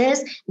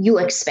classes, you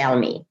expel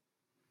me.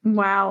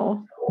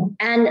 Wow.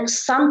 And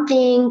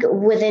something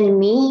within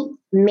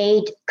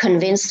me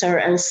convinced her,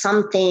 and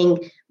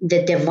something,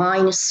 the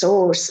divine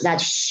source, that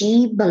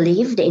she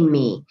believed in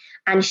me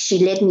and she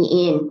let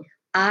me in.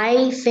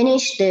 I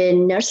finished the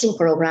nursing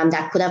program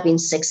that could have been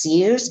 6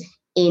 years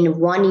in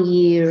 1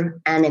 year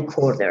and a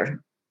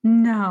quarter.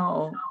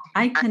 No,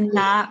 I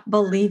cannot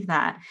believe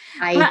that.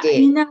 I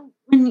did.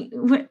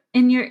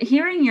 When you're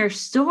hearing your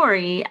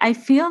story, I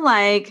feel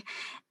like,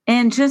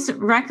 and just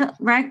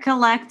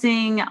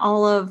recollecting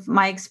all of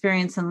my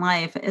experience in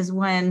life, is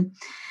when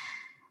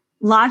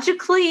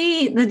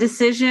logically the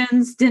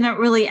decisions didn't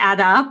really add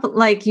up.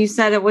 Like you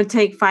said, it would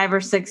take 5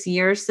 or 6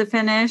 years to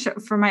finish.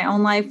 For my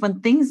own life,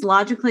 when things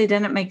logically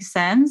didn't make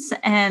sense,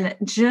 and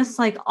just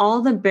like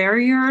all the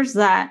barriers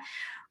that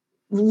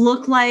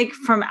look like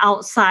from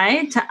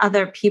outside to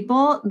other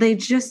people, they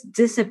just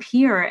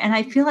disappear. And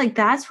I feel like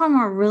that's when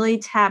we're really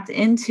tapped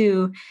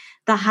into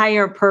the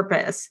higher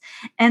purpose,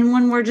 and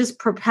when we're just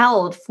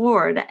propelled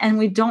forward and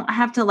we don't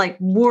have to like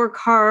work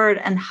hard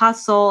and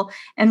hustle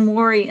and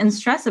worry and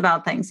stress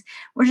about things.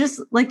 We're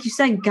just, like you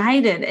said,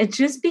 guided. It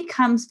just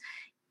becomes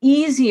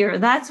easier.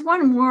 That's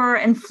when we're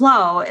in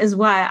flow, is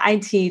what I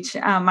teach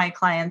my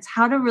clients,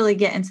 how to really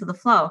get into the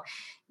flow.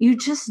 You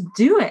just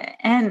do it,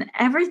 and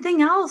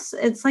everything else,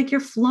 it's like you're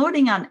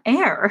floating on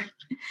air.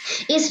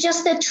 It's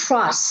just the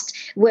trust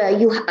where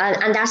you,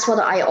 and that's what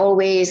I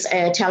always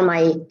tell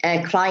my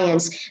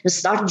clients: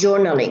 start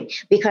journaling,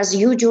 because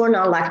you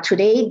journal like,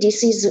 today,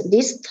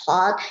 this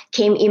thought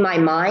came in my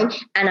mind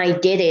and I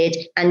did it,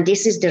 and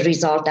this is the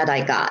result that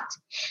I got.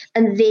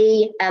 And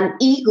the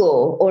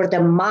ego or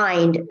the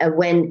mind,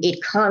 when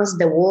it comes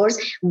the words,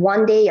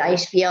 one day I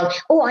feel,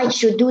 oh, I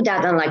should do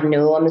that. I'm like,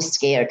 no, I'm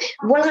scared.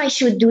 Well, I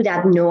should do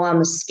that. No,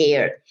 I'm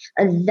scared.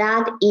 And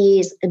that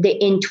is the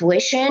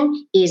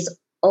intuition, is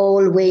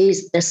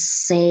always the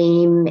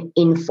same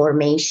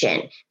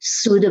information.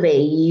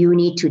 Sudhve, you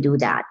need to do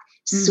that.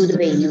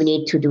 Sudhve, you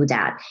need to do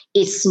that.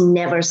 It's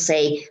never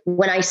say,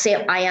 when I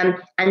say I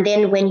am, and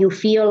then when you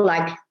feel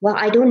like, well,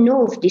 I don't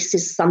know if this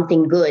is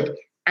something good.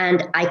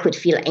 And I could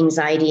feel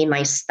anxiety in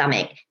my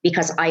stomach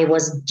because I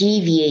was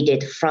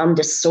deviated from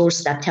the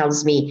source that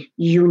tells me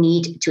you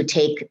need to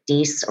take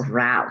this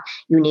route.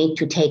 You need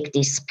to take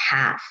this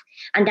path.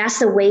 And that's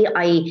the way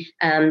I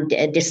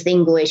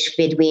distinguish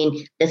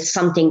between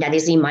something that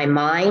is in my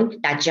mind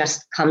that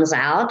just comes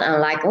out and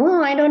like,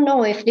 oh, I don't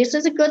know if this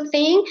is a good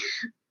thing,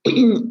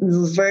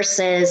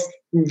 versus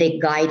the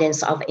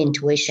guidance of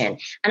intuition.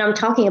 And I'm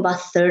talking about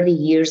 30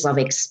 years of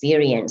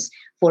experience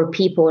for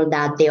people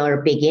that they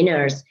are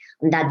beginners,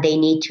 that they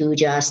need to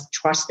just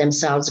trust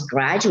themselves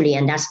gradually.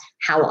 And that's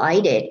how I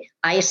did.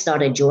 I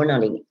started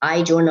journaling.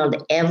 I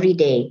journaled every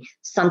day.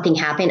 Something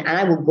happened, and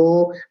I would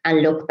go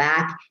and look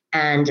back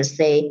and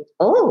say,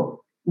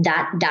 oh,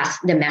 that's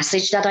the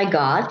message that I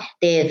got,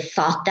 the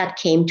thought that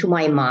came to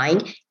my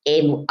mind,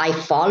 and I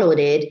followed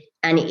it,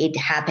 and it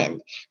happened.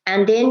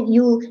 And then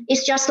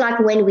it's just like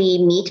when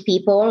we meet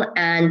people,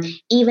 and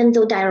even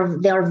though they're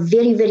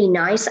very, very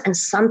nice, and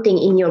something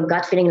in your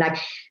gut feeling like,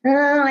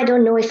 I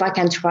don't know if I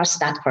can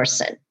trust that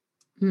person.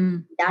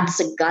 That's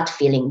a gut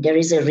feeling. There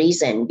is a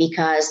reason,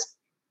 because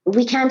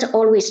we can't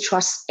always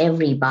trust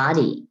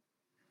everybody.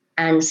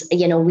 And,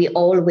 we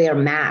all wear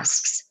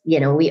masks.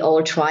 We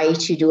all try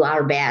to do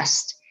our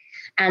best.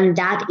 And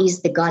that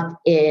is the gut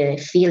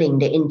feeling,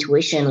 the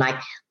intuition.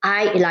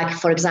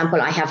 For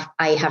example, I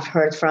have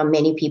heard from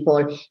many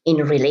people in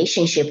a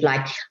relationship,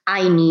 like,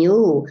 I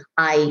knew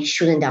I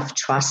shouldn't have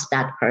trusted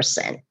that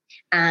person.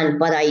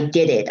 But I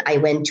did it. I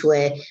went to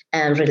a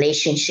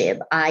relationship.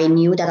 I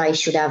knew that I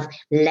should have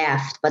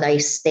left, but I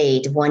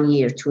stayed 1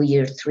 year, 2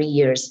 years, 3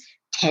 years,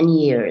 10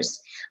 years.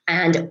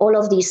 And all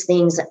of these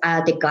things,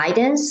 the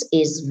guidance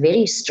is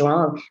very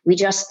strong. We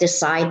just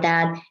decide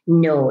that,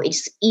 no,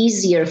 it's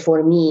easier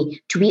for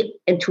me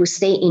to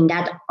stay in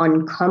that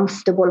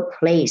uncomfortable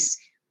place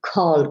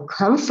called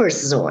comfort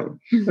zone,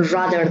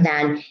 rather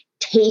than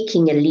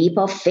taking a leap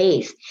of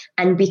faith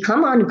and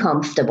become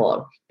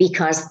uncomfortable,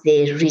 because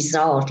the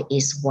result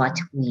is what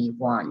we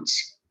want.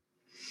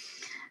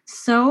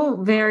 So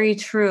very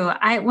true.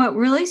 What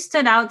really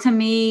stood out to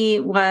me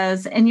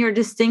was in your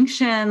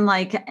distinction,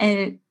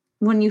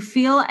 when you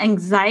feel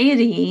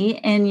anxiety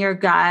in your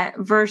gut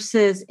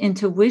versus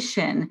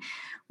intuition,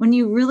 when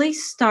you really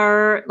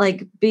start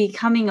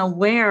becoming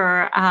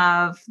aware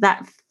of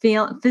that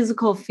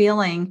physical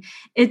feeling,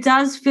 it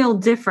does feel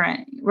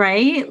different,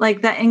 right?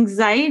 Like the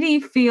anxiety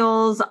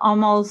feels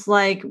almost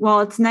like,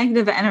 well, it's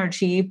negative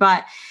energy,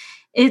 but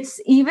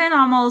it's even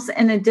almost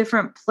in a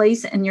different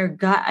place in your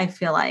gut, I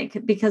feel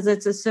like, because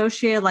it's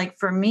associated, like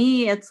for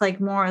me, it's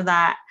like more of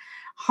that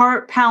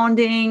heart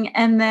pounding,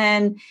 and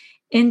then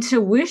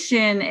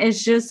intuition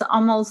is just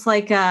almost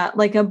like a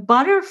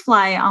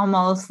butterfly,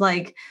 almost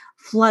like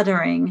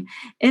fluttering.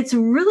 It's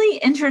really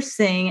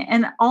interesting.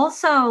 And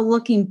also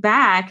looking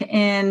back,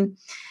 and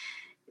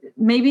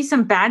maybe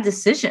some bad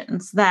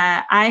decisions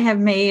that I have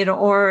made,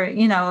 or,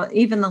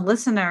 even the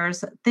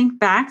listeners think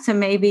back to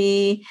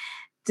maybe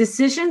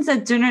decisions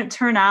that didn't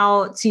turn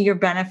out to your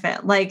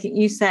benefit. Like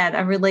you said,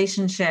 a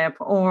relationship,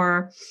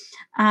 or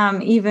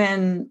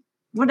even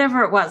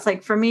whatever it was.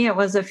 Like for me, it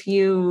was a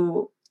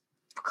few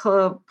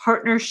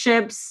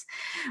partnerships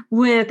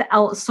with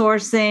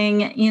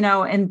outsourcing,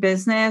 in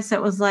business.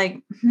 It was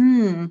like,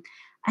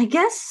 I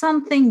guess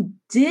something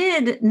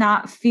did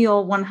not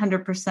feel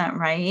 100%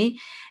 right.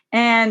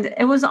 And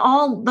it was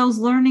all those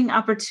learning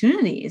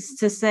opportunities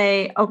to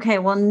say, okay,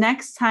 well,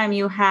 next time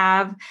you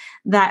have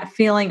that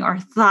feeling or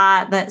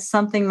thought that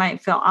something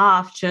might feel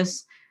off,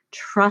 just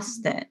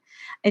trust it.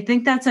 I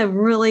think that's a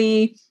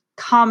really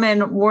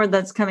common word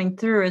that's coming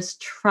through, is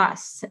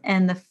trust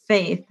and the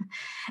faith,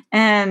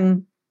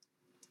 and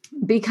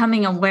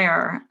becoming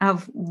aware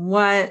of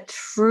what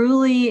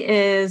truly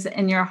is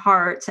in your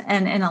heart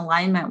and in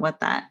alignment with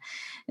that.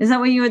 Is that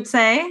what you would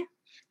say?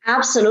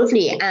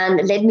 Absolutely.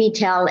 And let me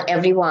tell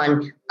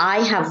everyone, I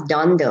have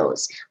done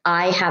those.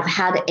 I have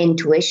had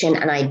intuition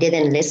and I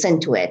didn't listen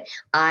to it.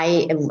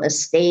 I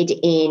stayed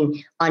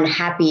in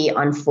unhappy,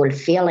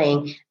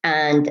 unfulfilling,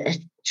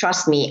 and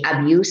trust me,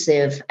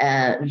 abusive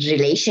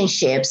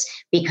relationships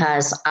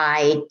because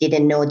I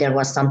didn't know there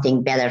was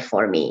something better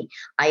for me.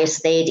 I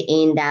stayed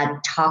in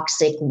that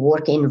toxic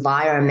work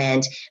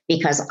environment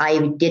because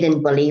I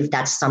didn't believe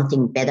that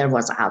something better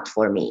was out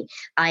for me.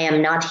 I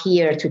am not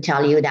here to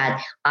tell you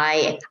that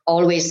I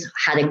always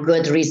had a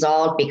good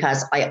result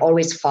because I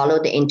always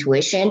followed the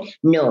intuition.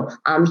 No,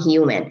 I'm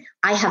human.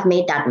 I have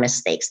made that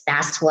mistakes.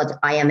 That's what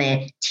I am,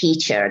 a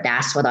teacher.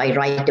 That's what I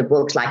write the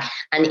books like.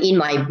 And in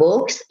my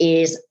books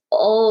is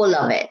all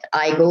of it.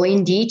 I go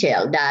in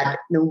detail that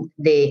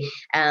the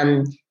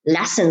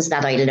lessons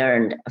that I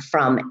learned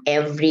from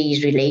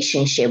every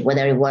relationship,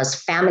 whether it was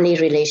family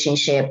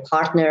relationship,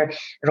 partner,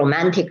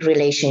 romantic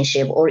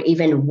relationship, or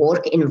even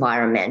work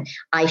environment.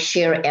 I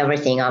share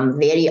everything. I'm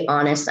very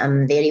honest.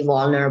 I'm very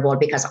vulnerable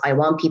because I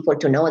want people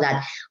to know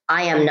that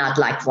I am not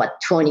like what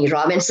Tony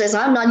Robbins says.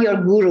 I'm not your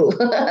guru.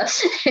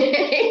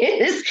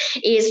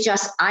 It's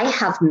just I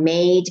have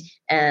made,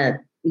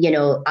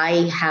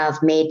 I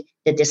have made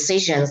the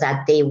decisions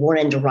that they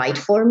weren't right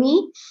for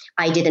me.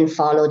 I didn't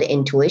follow the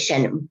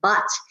intuition,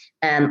 but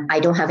I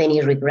don't have any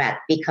regret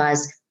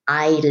because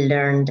I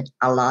learned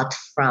a lot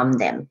from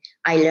them.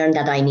 I learned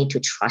that I need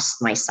to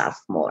trust myself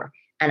more,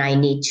 and I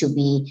need to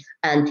be,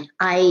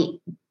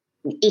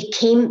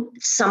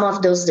 some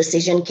of those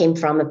decisions came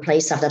from a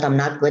place of that I'm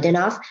not good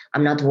enough,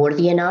 I'm not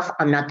worthy enough,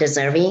 I'm not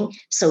deserving.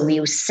 So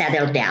we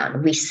settle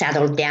down. We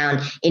settle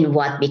down in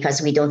what?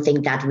 Because we don't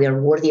think that we are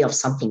worthy of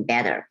something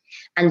better.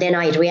 And then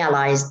I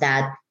realized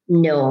that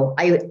no,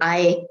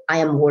 I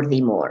am worthy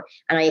more.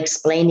 And I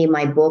explained in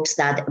my books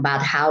that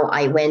about how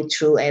I went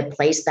through a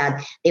place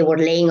that they were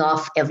laying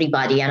off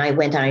everybody. And I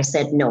went and I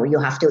said, no, you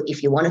have to,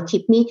 if you want to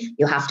keep me,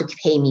 you have to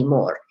pay me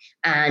more.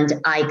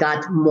 And I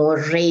got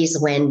more raise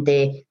when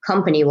the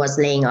company was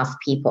laying off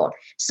people.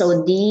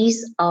 So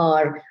these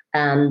are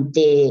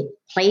the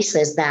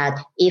places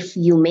that if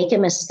you make a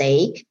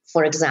mistake,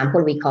 for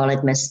example, we call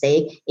it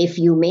mistake. If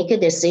you make a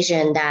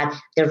decision that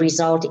the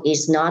result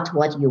is not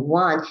what you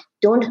want,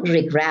 don't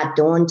regret,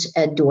 don't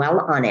dwell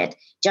on it.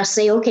 Just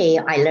say, okay,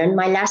 I learned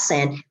my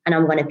lesson and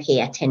I'm going to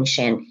pay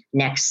attention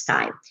next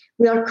time.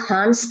 We are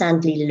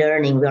constantly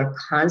learning. We are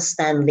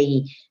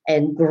constantly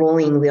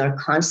growing. We are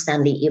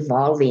constantly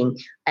evolving.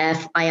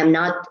 If I am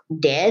not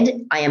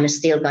dead, I am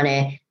still going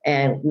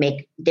to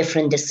make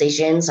different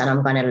decisions and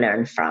I'm going to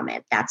learn from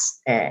it. That's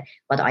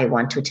what I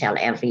want to tell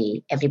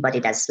everybody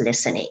that's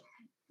listening.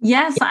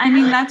 Yes. I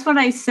mean, that's what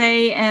I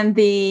say in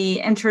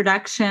the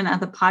introduction of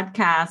the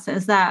podcast,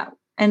 is that,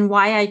 and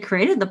why I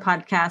created the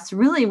podcast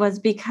really was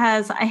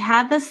because I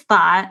had this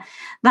thought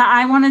that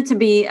I wanted to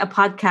be a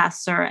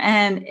podcaster,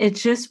 and it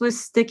just was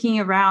sticking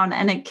around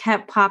and it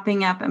kept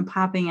popping up and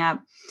popping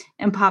up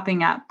and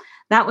popping up.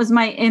 That was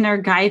my inner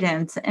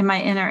guidance and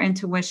my inner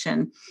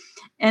intuition.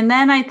 And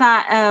then I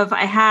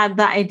had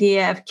the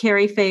idea of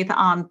Carry Faith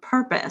on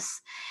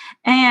Purpose,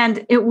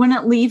 and it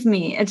wouldn't leave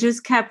me. It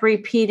just kept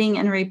repeating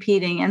and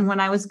repeating. And when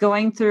I was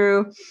going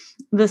through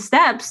the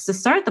steps to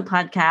start the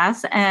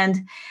podcast, and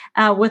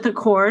with a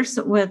course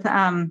with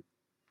my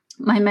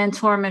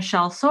mentor,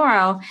 Michelle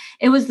Soro,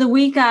 it was the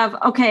week of,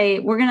 okay,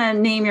 we're going to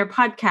name your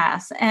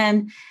podcast.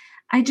 And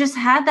I just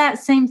had that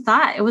same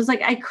thought. It was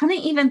like, I couldn't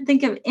even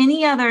think of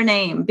any other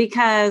name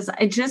because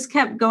I just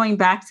kept going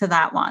back to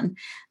that one.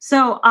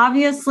 So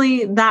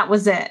obviously that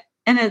was it.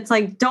 And it's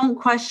like, don't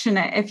question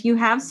it. If you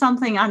have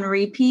something on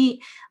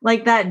repeat,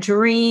 like that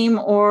dream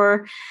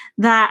or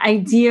that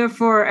idea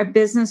for a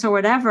business or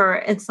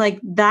whatever, it's like,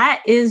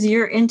 that is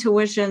your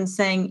intuition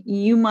saying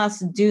you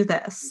must do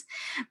this.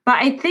 But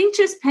I think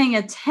just paying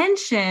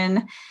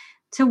attention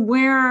to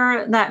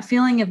where that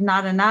feeling of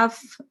not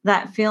enough,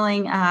 that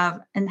feeling of,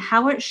 and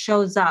how it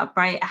shows up,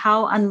 right?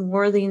 How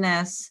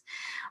unworthiness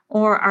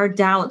or our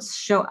doubts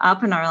show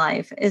up in our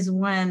life is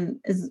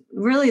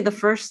really the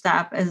first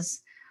step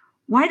is,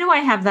 why do I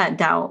have that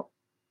doubt?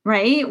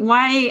 right?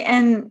 Why?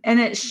 And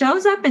it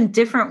shows up in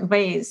different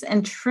ways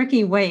and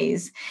tricky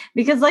ways,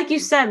 because like you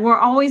said, we're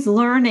always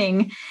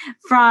learning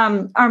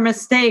from our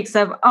mistakes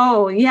of,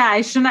 oh yeah,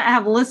 I shouldn't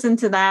have listened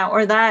to that,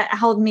 or that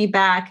held me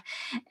back.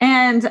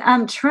 And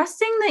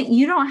trusting that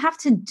you don't have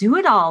to do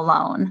it all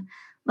alone.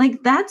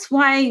 Like that's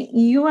why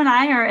you and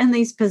I are in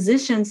these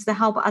positions to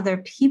help other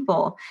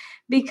people,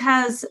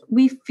 because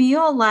we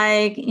feel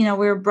like, we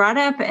were brought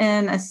up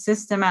in a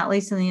system, at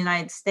least in the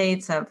United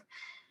States, of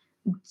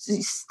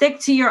stick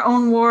to your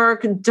own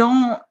work.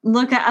 Don't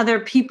look at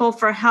other people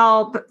for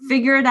help.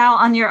 Figure it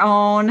out on your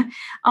own.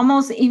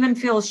 Almost even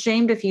feel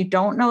ashamed if you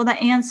don't know the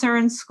answer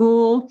in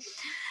school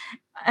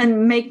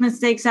and make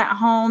mistakes at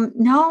home.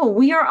 No,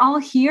 we are all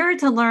here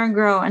to learn,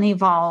 grow, and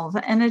evolve.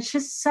 And it's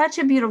just such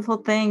a beautiful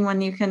thing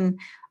when you can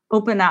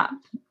open up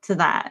to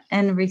that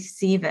and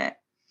receive it.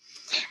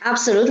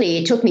 Absolutely.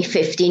 It took me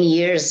 15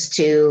 years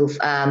to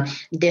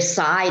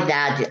decide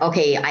that,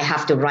 okay, I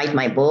have to write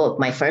my book,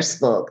 my first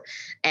book.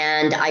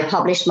 And I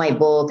published my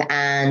book,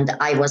 and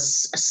I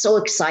was so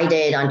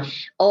excited on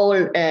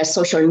all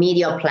social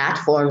media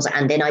platforms.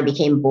 And then I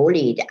became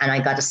bullied, and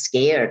I got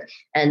scared.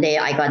 And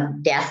I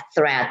got death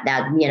threat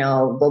that,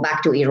 go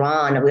back to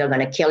Iran. We are going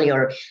to kill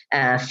your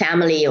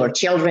family or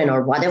children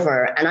or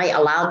whatever. And I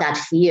allowed that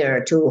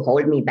fear to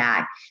hold me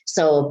back.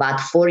 So about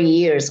 4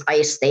 years,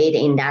 I stayed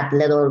in that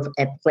little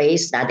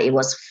place that it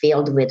was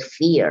filled with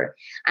fear.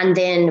 And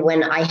then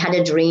when I had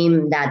a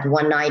dream that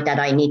one night that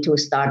I need to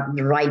start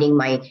writing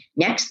my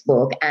next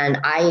book, and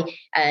I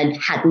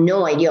had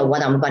no idea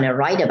what I'm going to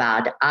write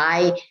about,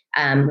 I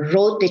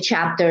wrote the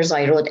chapters,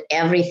 I wrote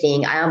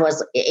everything. I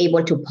was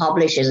able to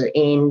publish it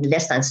in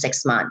less than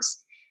 6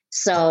 months.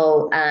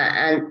 So,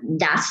 and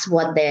that's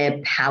what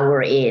the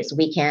power is.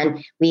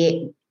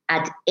 We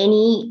at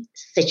any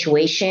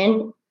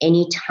situation,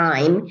 any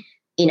time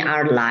in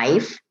our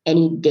life,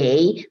 any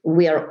day,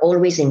 we are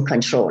always in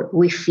control.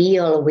 We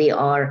feel we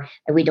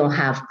don't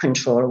have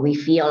control. We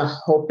feel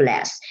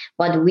hopeless,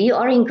 but we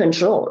are in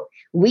control.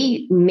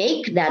 We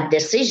make that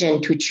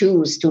decision to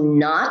choose to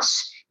not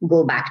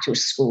go back to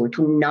school,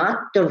 to not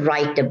to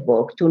write the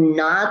book, to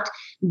not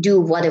do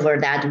whatever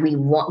that we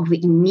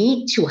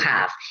need to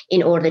have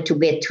in order to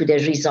get to the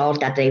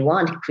result that they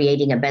want,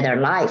 creating a better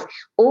life,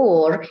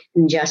 or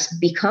just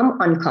become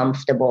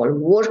uncomfortable,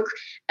 work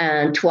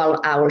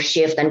 12-hour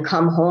shift and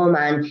come home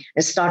and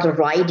start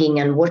writing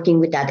and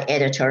working with that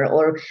editor,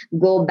 or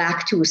go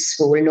back to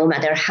school, no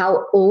matter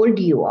how old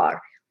you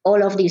are.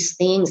 All of these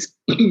things,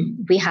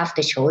 we have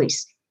the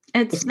choice.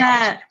 It's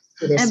that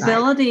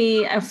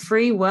ability of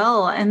free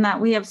will, and that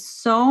we have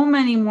so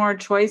many more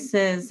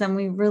choices than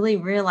we really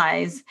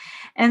realize.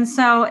 And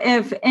so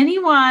if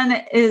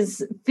anyone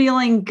is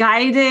feeling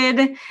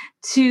guided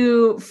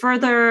to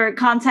further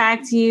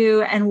contact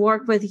you and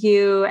work with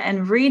you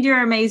and read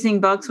your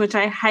amazing books, which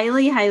I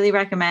highly, highly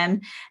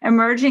recommend,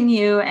 Emerging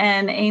You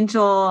and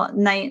Angel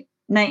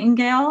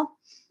Nightingale.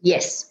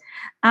 Yes.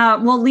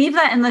 We'll leave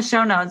that in the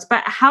show notes,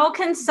 but how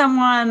can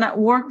someone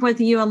work with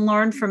you and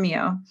learn from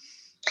you?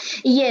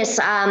 Yes,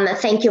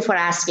 thank you for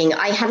asking.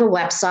 I have a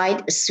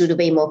website,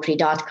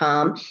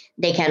 sudhubaimokri.com.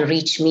 They can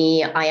reach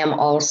me. I am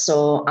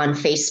also on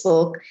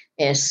Facebook,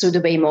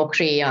 Sudhubay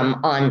Mokri.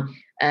 I'm on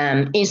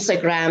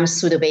Instagram,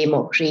 Sudhubay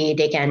Mokri.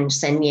 They can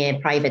send me a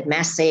private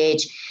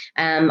message.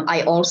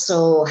 I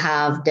also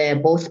have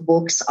both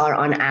books are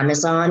on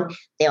Amazon.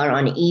 They are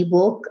on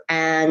ebook,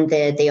 and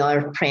they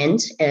are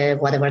print,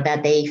 whatever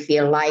that they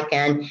feel like.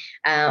 And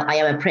I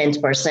am a print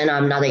person.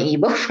 I'm not an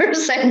ebook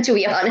person, to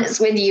be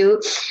honest with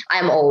you.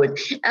 I'm old.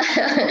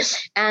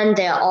 And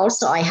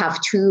also I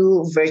have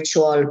 2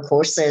 virtual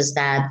courses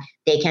that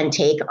they can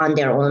take on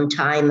their own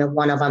time.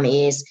 One of them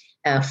is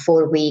a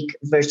 4-week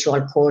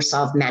virtual course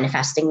of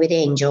Manifesting with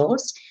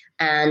Angels.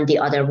 And the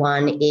other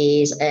one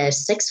is a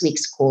 6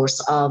 weeks course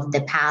of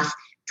The Path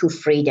to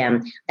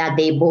Freedom, that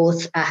they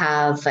both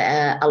have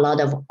a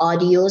lot of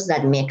audios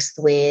that mixed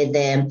with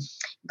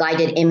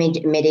guided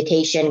image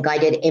meditation,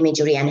 guided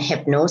imagery, and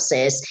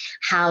hypnosis,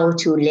 how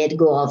to let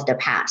go of the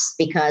past,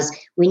 because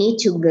we need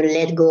to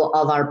let go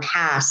of our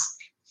past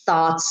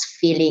thoughts,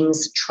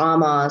 feelings,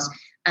 traumas,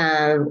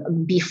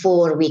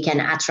 before we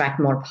can attract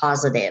more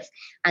positive.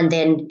 And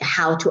then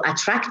how to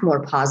attract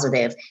more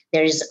positive.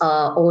 There's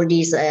all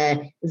these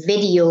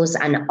videos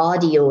and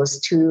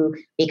audios too,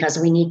 because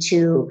we need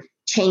to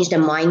change the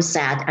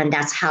mindset. And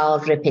that's how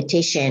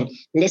repetition,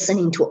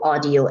 listening to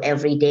audio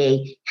every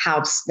day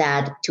helps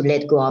that to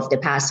let go of the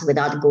past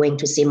without going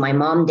to see my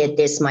mom did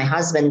this, my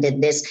husband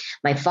did this,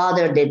 my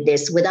father did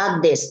this,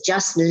 without this,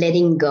 just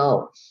letting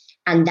go.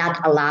 And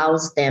that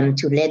allows them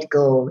to let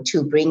go,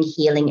 to bring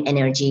healing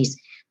energies,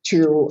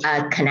 to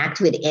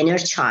connect with inner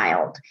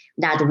child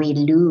that we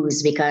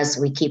lose because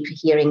we keep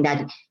hearing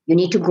that you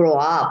need to grow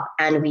up,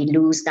 and we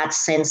lose that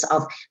sense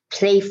of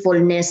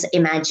playfulness,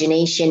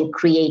 imagination,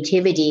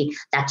 creativity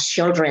that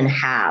children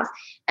have.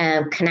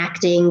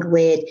 Connecting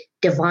with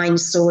divine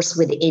source,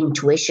 with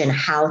intuition,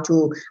 how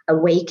to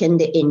awaken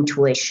the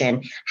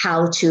intuition,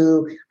 how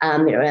to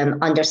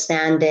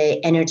understand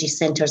the energy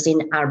centers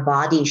in our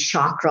body,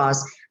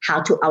 chakras,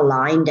 how to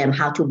align them,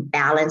 how to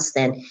balance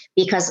them,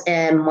 because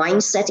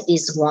mindset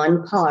is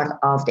one part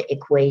of the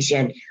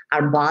equation,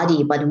 our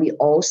body, but we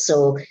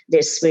also,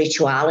 the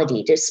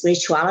spirituality. The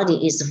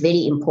spirituality is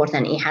very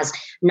important. It has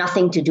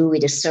nothing to do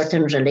with a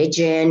certain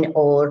religion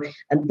or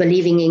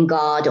believing in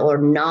God or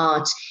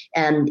not.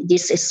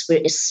 This is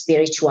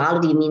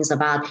spirituality means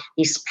about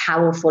this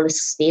powerful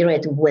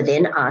spirit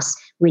within us.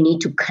 We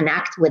need to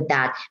connect with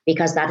that,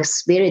 because that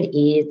spirit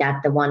is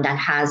that the one that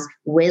has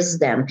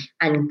wisdom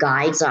and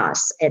guides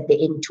us at the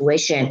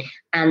intuition.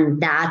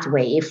 And that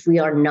way, if we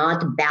are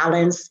not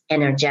balanced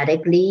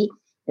energetically,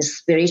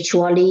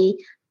 spiritually,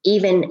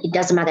 even it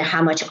doesn't matter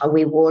how much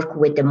we work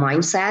with the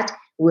mindset,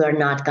 we are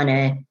not going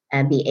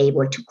to be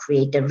able to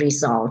create the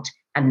result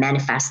and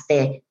manifest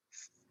the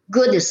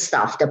good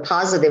stuff, the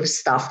positive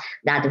stuff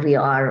that we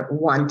are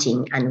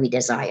wanting and we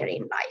desire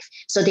in life.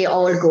 So they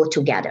all go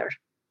together.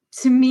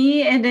 To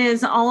me, it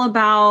is all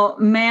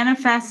about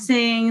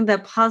manifesting the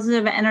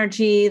positive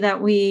energy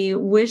that we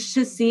wish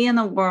to see in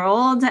the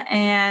world.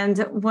 And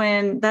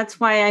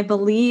that's why I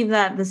believe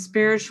that the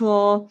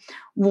spiritual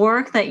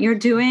work that you're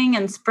doing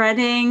and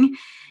spreading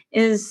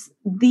is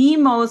the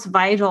most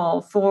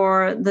vital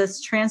for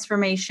this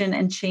transformation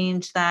and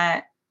change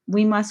that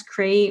we must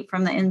create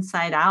from the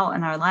inside out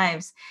in our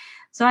lives.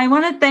 So I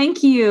want to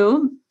thank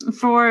you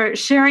for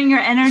sharing your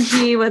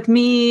energy with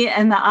me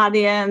and the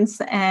audience.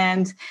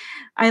 And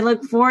I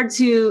look forward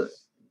to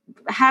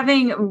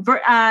having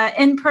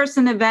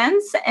in-person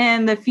events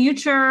in the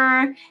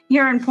future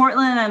here in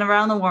Portland and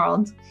around the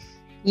world.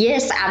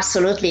 Yes,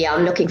 absolutely.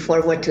 I'm looking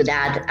forward to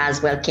that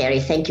as well, Carrie.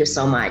 Thank you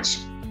so much.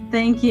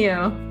 Thank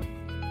you.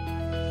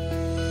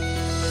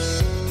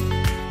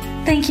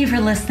 Thank you for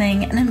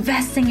listening and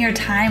investing your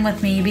time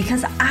with me,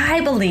 because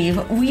I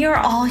believe we are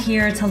all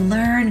here to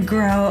learn,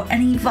 grow,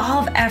 and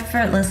evolve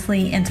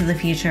effortlessly into the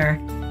future.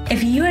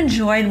 If you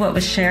enjoyed what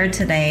was shared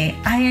today,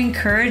 I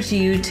encourage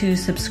you to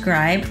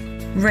subscribe,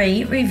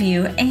 rate,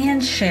 review,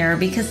 and share,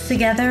 because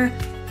together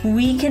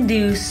we can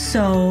do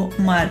so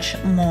much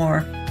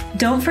more.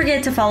 Don't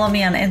forget to follow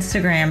me on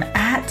Instagram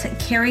at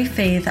Carrie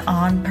Faith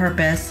on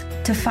Purpose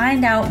to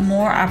find out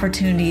more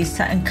opportunities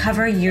to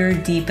uncover your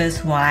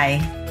deepest why.